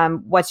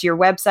 What's your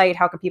website?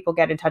 How can people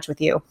get in touch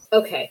with you?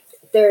 Okay.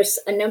 There's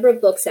a number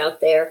of books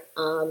out there.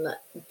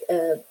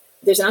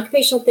 There's an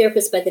occupational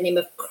therapist by the name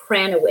of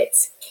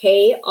Kranowitz,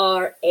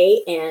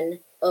 Kranowitz.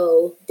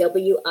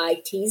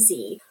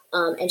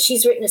 And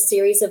she's written a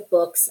series of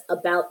books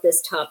about this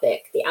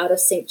topic, the Out of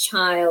Sync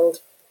Child.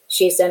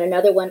 She's done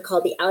another one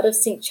called The Out of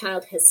Sync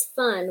Child Has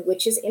Fun,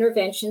 which is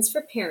interventions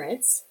for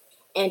parents.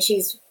 And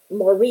she's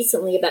more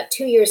recently, about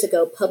 2 years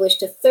ago,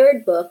 published a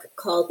third book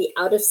called The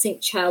Out of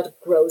Sync Child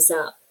Grows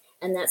Up.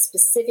 And that's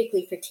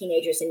specifically for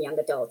teenagers and young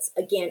adults.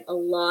 Again, a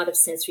lot of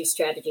sensory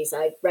strategies.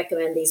 I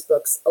recommend these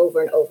books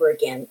over and over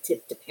again to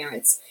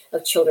parents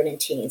of children and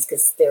teens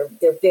because they're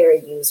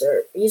very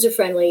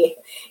user-friendly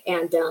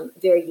and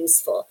very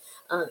useful.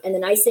 And the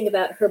nice thing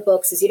about her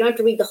books is you don't have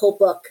to read the whole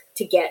book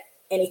to get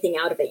anything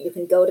out of it. You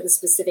can go to the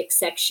specific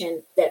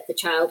section that the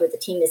child or the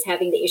teen is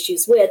having the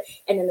issues with,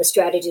 and then the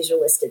strategies are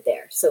listed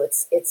there. So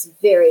it's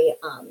very,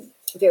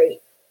 very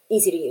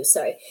easy to use.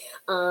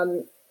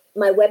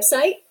 My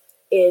website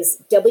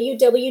is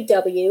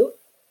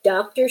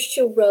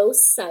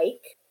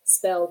www.drshiro.psych,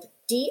 spelled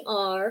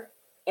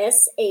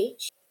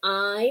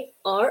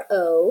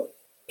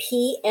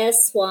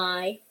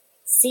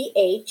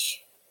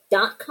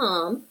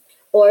DrShiropsych.com.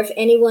 Or if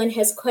anyone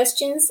has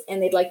questions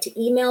and they'd like to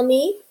email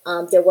me,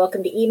 they're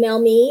welcome to email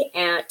me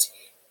at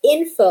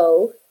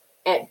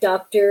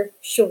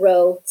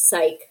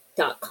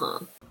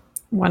info@drshiro.psych.com.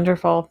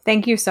 Wonderful.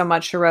 Thank you so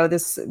much, Shiro.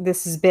 This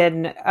has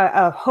been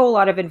a whole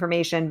lot of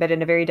information, but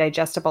in a very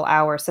digestible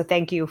hour. So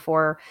thank you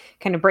for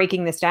kind of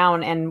breaking this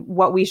down and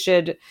what we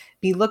should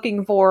be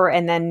looking for,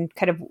 and then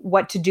kind of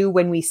what to do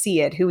when we see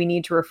it, who we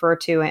need to refer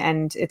to.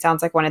 And it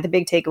sounds like one of the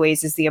big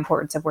takeaways is the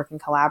importance of working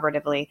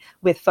collaboratively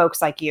with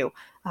folks like you.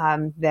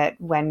 That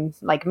when,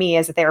 like me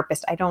as a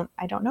therapist, I don't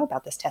know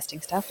about this testing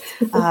stuff.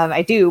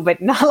 I do,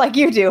 but not like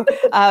you do.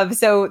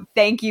 So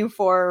thank you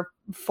for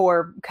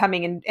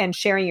coming and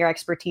sharing your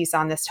expertise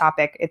on this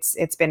topic.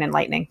 It's been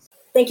enlightening.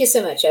 Thank you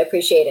so much. I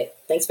appreciate it.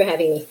 Thanks for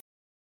having me.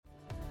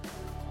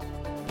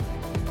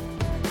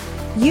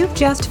 You've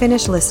just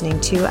finished listening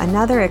to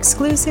another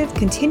exclusive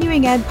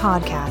Continuing Ed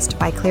podcast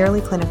by Clearly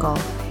Clinical.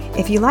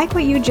 If you like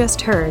what you just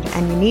heard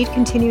and you need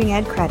Continuing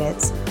Ed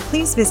credits,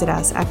 please visit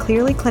us at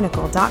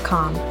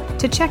clearlyclinical.com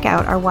to check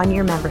out our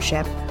 1-year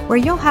membership, where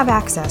you'll have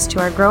access to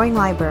our growing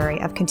library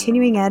of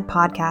Continuing Ed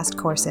podcast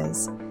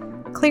courses.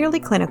 Clearly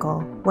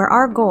Clinical, where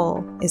our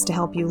goal is to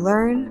help you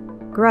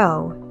learn,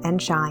 grow,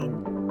 and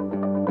shine.